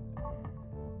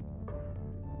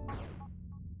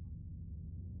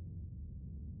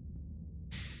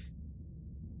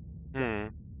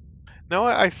 No,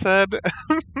 I said,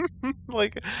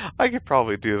 like, I could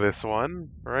probably do this one,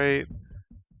 right?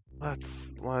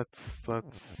 Let's go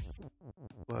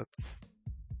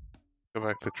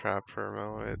back to trap for a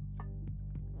moment.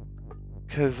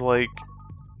 Cause, like,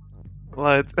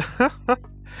 let's...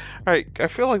 Alright, I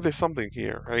feel like there's something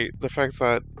here, right? The fact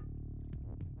that...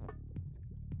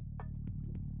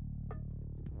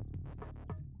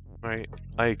 Right,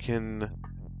 I can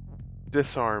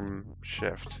disarm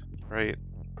shift, right?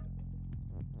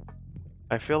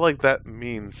 I feel like that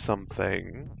means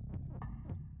something.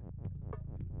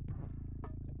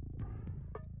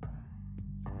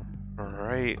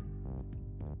 Alright.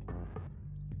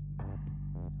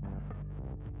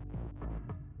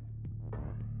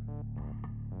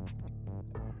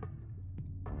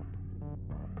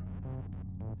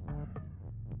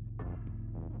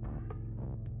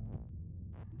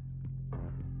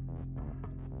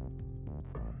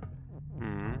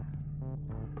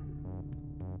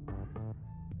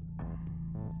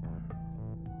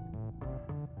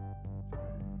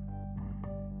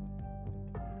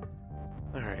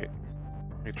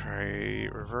 Let me try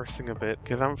reversing a bit,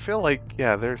 because I feel like,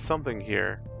 yeah, there's something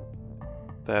here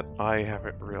that I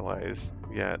haven't realized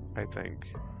yet, I think.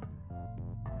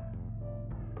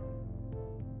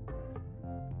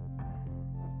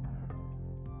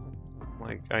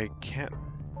 Like, I can't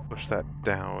push that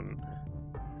down.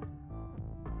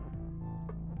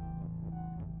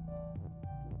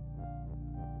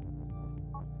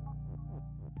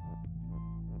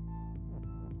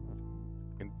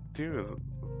 I can do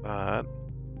that.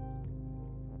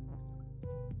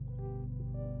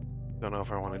 Don't know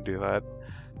if I want to do that.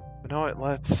 You know what,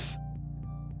 let's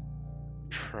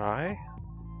try.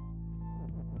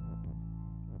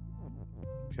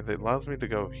 Okay, that allows me to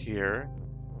go here.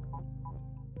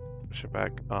 Push it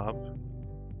back up.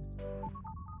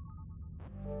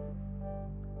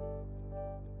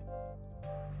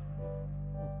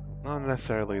 Not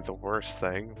necessarily the worst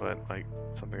thing, but like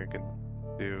something I can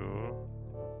do.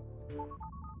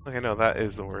 Okay, no, that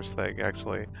is the worst thing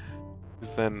actually.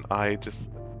 Because then I just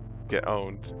get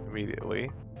owned immediately.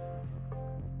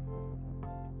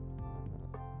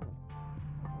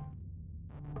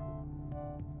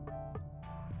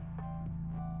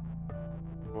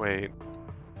 Wait.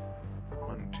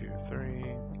 1, 2,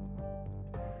 3.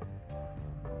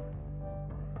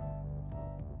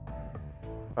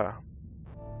 Ah,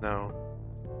 no.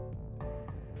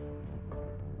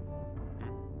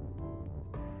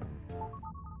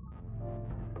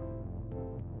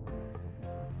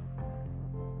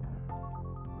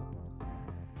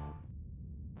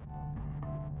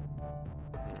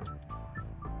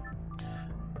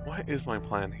 What is my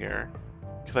plan here?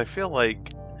 Because I feel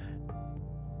like,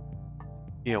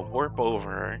 you know, warp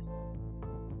over.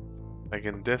 I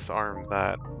can disarm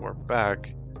that, warp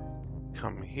back,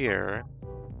 come here.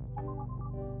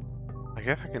 I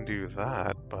guess I can do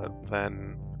that, but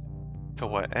then to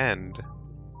what end?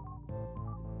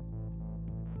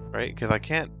 Right? Because I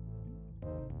can't.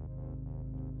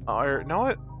 Or, know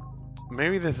what?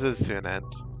 Maybe this is to an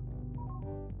end.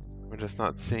 I'm just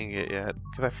not seeing it yet.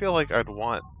 Because I feel like I'd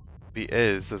want the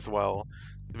is as well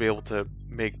to be able to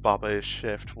make Baba is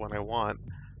shift when I want.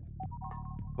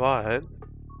 But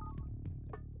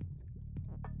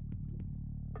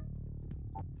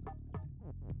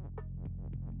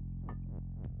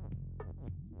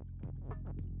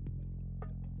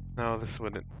no, this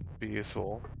wouldn't be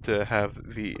useful to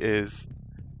have the is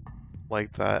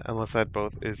like that unless I had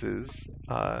both is's.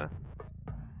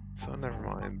 So never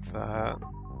mind that.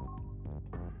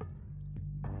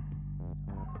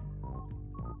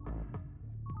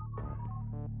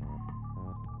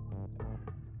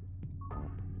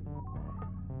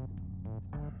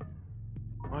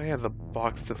 Oh yeah, the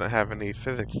box doesn't have any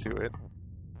physics to it.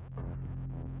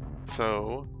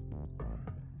 So...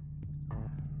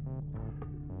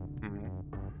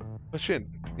 But shit,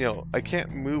 you know, I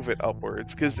can't move it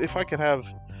upwards, because if I could have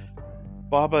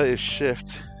Baba is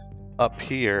shift up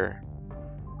here,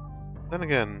 then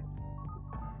again...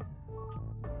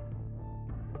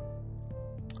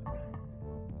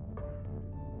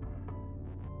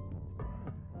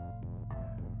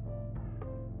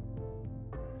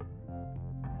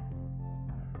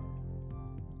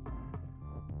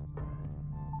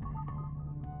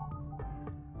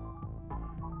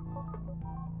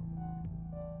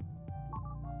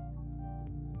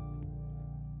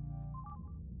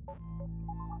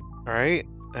 Alright,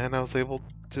 and I was able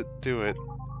to do it.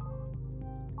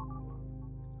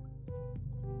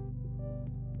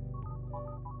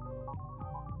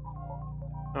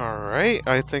 Alright,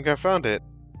 I think I found it.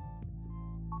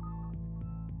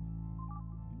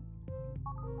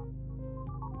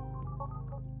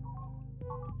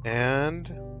 And...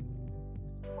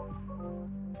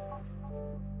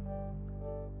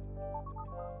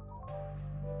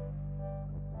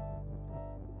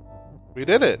 we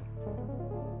did it!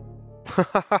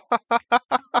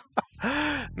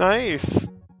 Nice.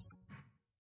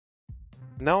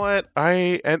 You know what?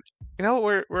 You know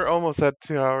we're almost at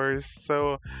 2 hours,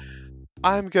 so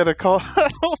I'm gonna call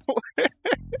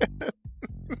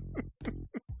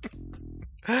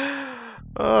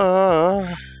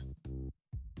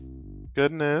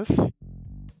goodness.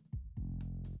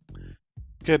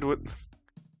 Good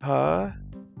huh?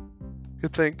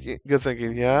 Good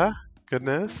thinking, yeah?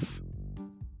 Goodness.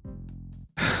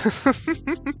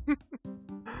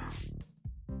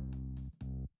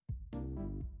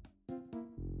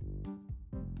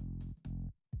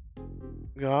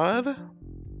 God?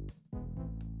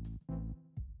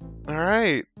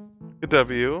 Alright. Good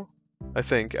W. I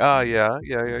think. Yeah.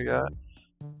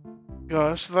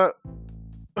 Gosh, that...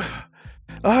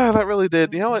 that really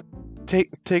did. You know what?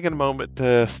 Taking a moment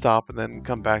to stop and then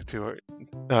come back to it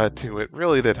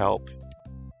really did help.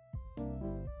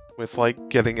 with like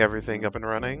getting everything up and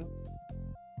running.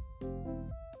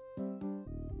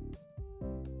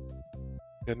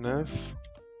 Goodness.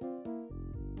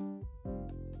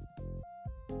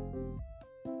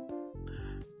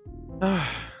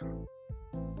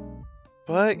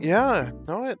 But yeah,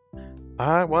 know it.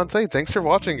 I want to say thanks for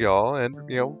watching, y'all, and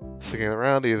sticking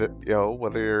around either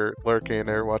whether you're lurking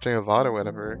or watching a VOD or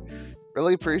whatever.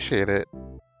 Really appreciate it.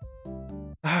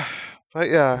 But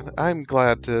yeah, I'm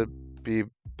glad to be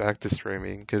back to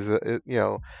streaming because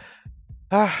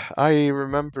I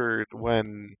remembered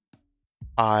when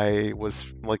I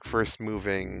was like first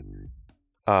moving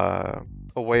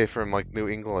away from like New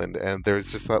England, and there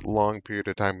was just that long period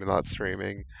of time not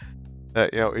streaming.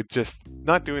 That it just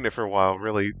not doing it for a while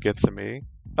really gets to me.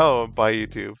 Oh, by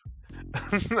YouTube.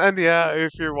 And yeah,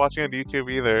 if you're watching on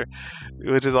YouTube either,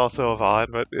 which is also a VOD,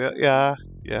 but yeah,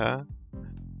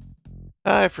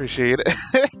 I appreciate it.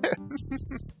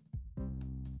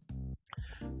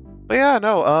 But yeah,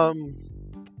 no,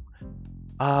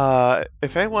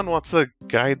 if anyone wants to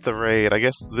guide the raid, I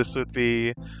guess this would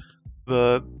be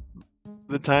the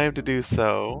time to do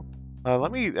so.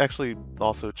 Let me actually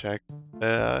also check.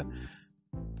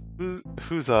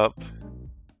 Who's up?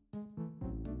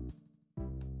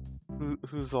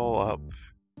 Who's all up?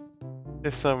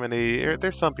 There's so many.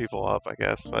 There's some people up, I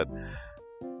guess, but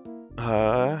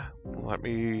let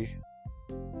me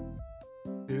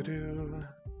do.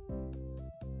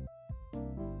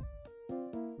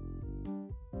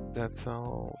 Dead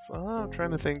Cells. Oh, I'm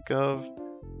trying to think of.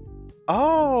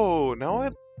 Oh, know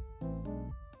what?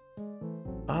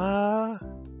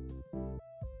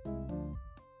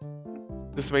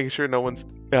 Just making sure no one's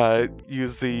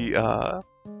used the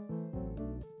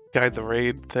guide the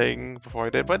raid thing before I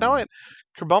did. But no,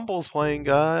 Kerbumble's playing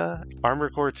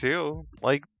Armored Core 2.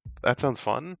 Like, that sounds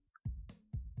fun.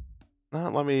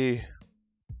 Let me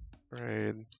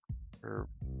raid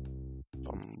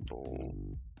Kerbumble.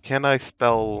 Can I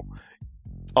spell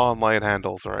online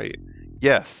handles right?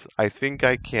 Yes, I think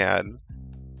I can.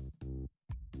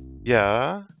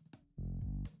 Yeah.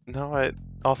 No, I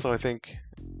think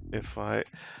if I...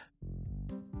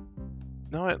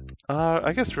 No,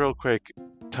 I guess real quick,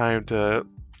 time to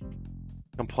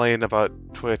complain about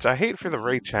Twitch. I hate for the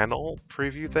raid channel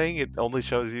preview thing. It only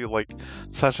shows you like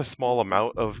such a small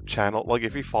amount of channel. Like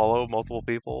if you follow multiple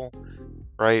people,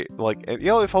 right? Like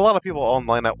if a lot of people are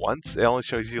online at once, it only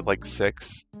shows you like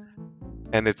 6,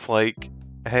 and it's like,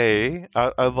 hey,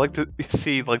 I'd like to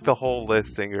see like the whole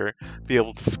listing or be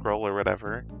able to scroll or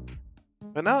whatever.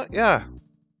 But no, yeah.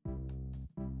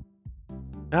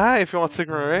 If you want to stick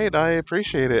around, raid, I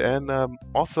appreciate it, and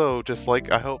also just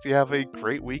like I hope you have a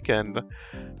great weekend.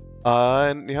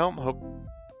 And hope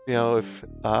if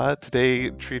today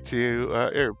treats you,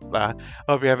 I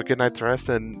hope you have a good night's rest,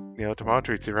 and tomorrow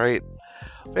treats you right.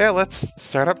 But yeah, let's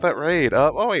start up that raid.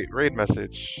 Oh wait, raid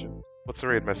message. What's the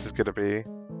raid message gonna be?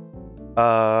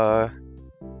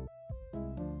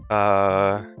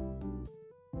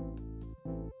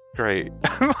 Great.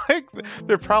 Like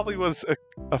there probably was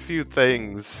a few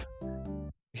things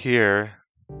here,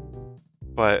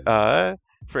 but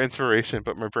for inspiration,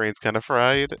 but my brain's kind of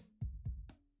fried.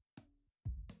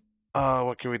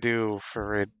 What can we do for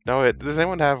raid? No, does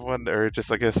anyone have one, or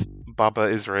just I guess Baba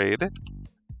is raid?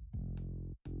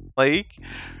 Like,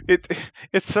 it's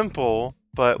simple,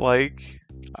 but like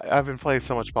I've been playing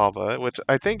so much Baba, which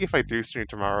I think if I do stream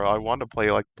tomorrow, I want to play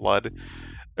like Blood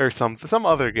or some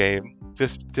other game,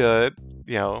 just to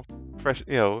freshen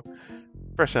up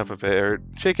a bit or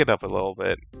shake it up a little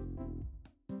bit.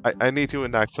 I need to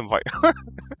enact some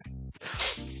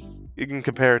violence. You can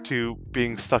compare to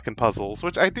being stuck in puzzles,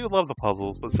 which I do love the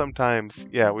puzzles, but sometimes,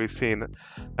 yeah, we've seen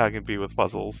how it can be with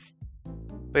puzzles.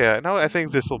 But yeah, no, I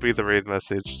think this will be the raid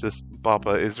message. This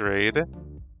Baba is raid.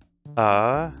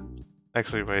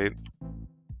 Actually, wait.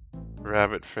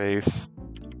 Rabbit face.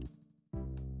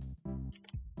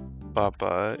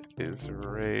 Baba is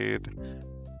raid.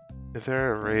 Is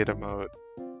there a raid emote?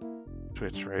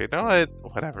 Twitch raid? No,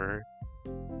 whatever.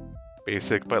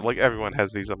 Basic, but like everyone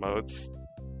has these emotes.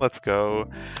 Let's go.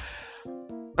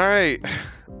 Alright,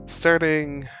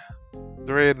 starting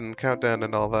the raid and countdown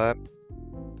and all that.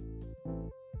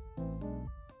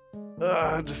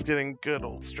 Just getting good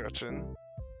old stretching.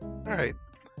 Alright.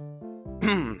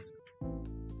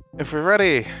 If we're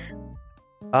ready,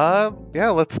 yeah,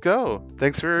 let's go.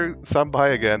 Thanks for stopping by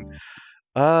again.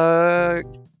 Go,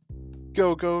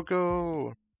 go,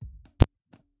 go.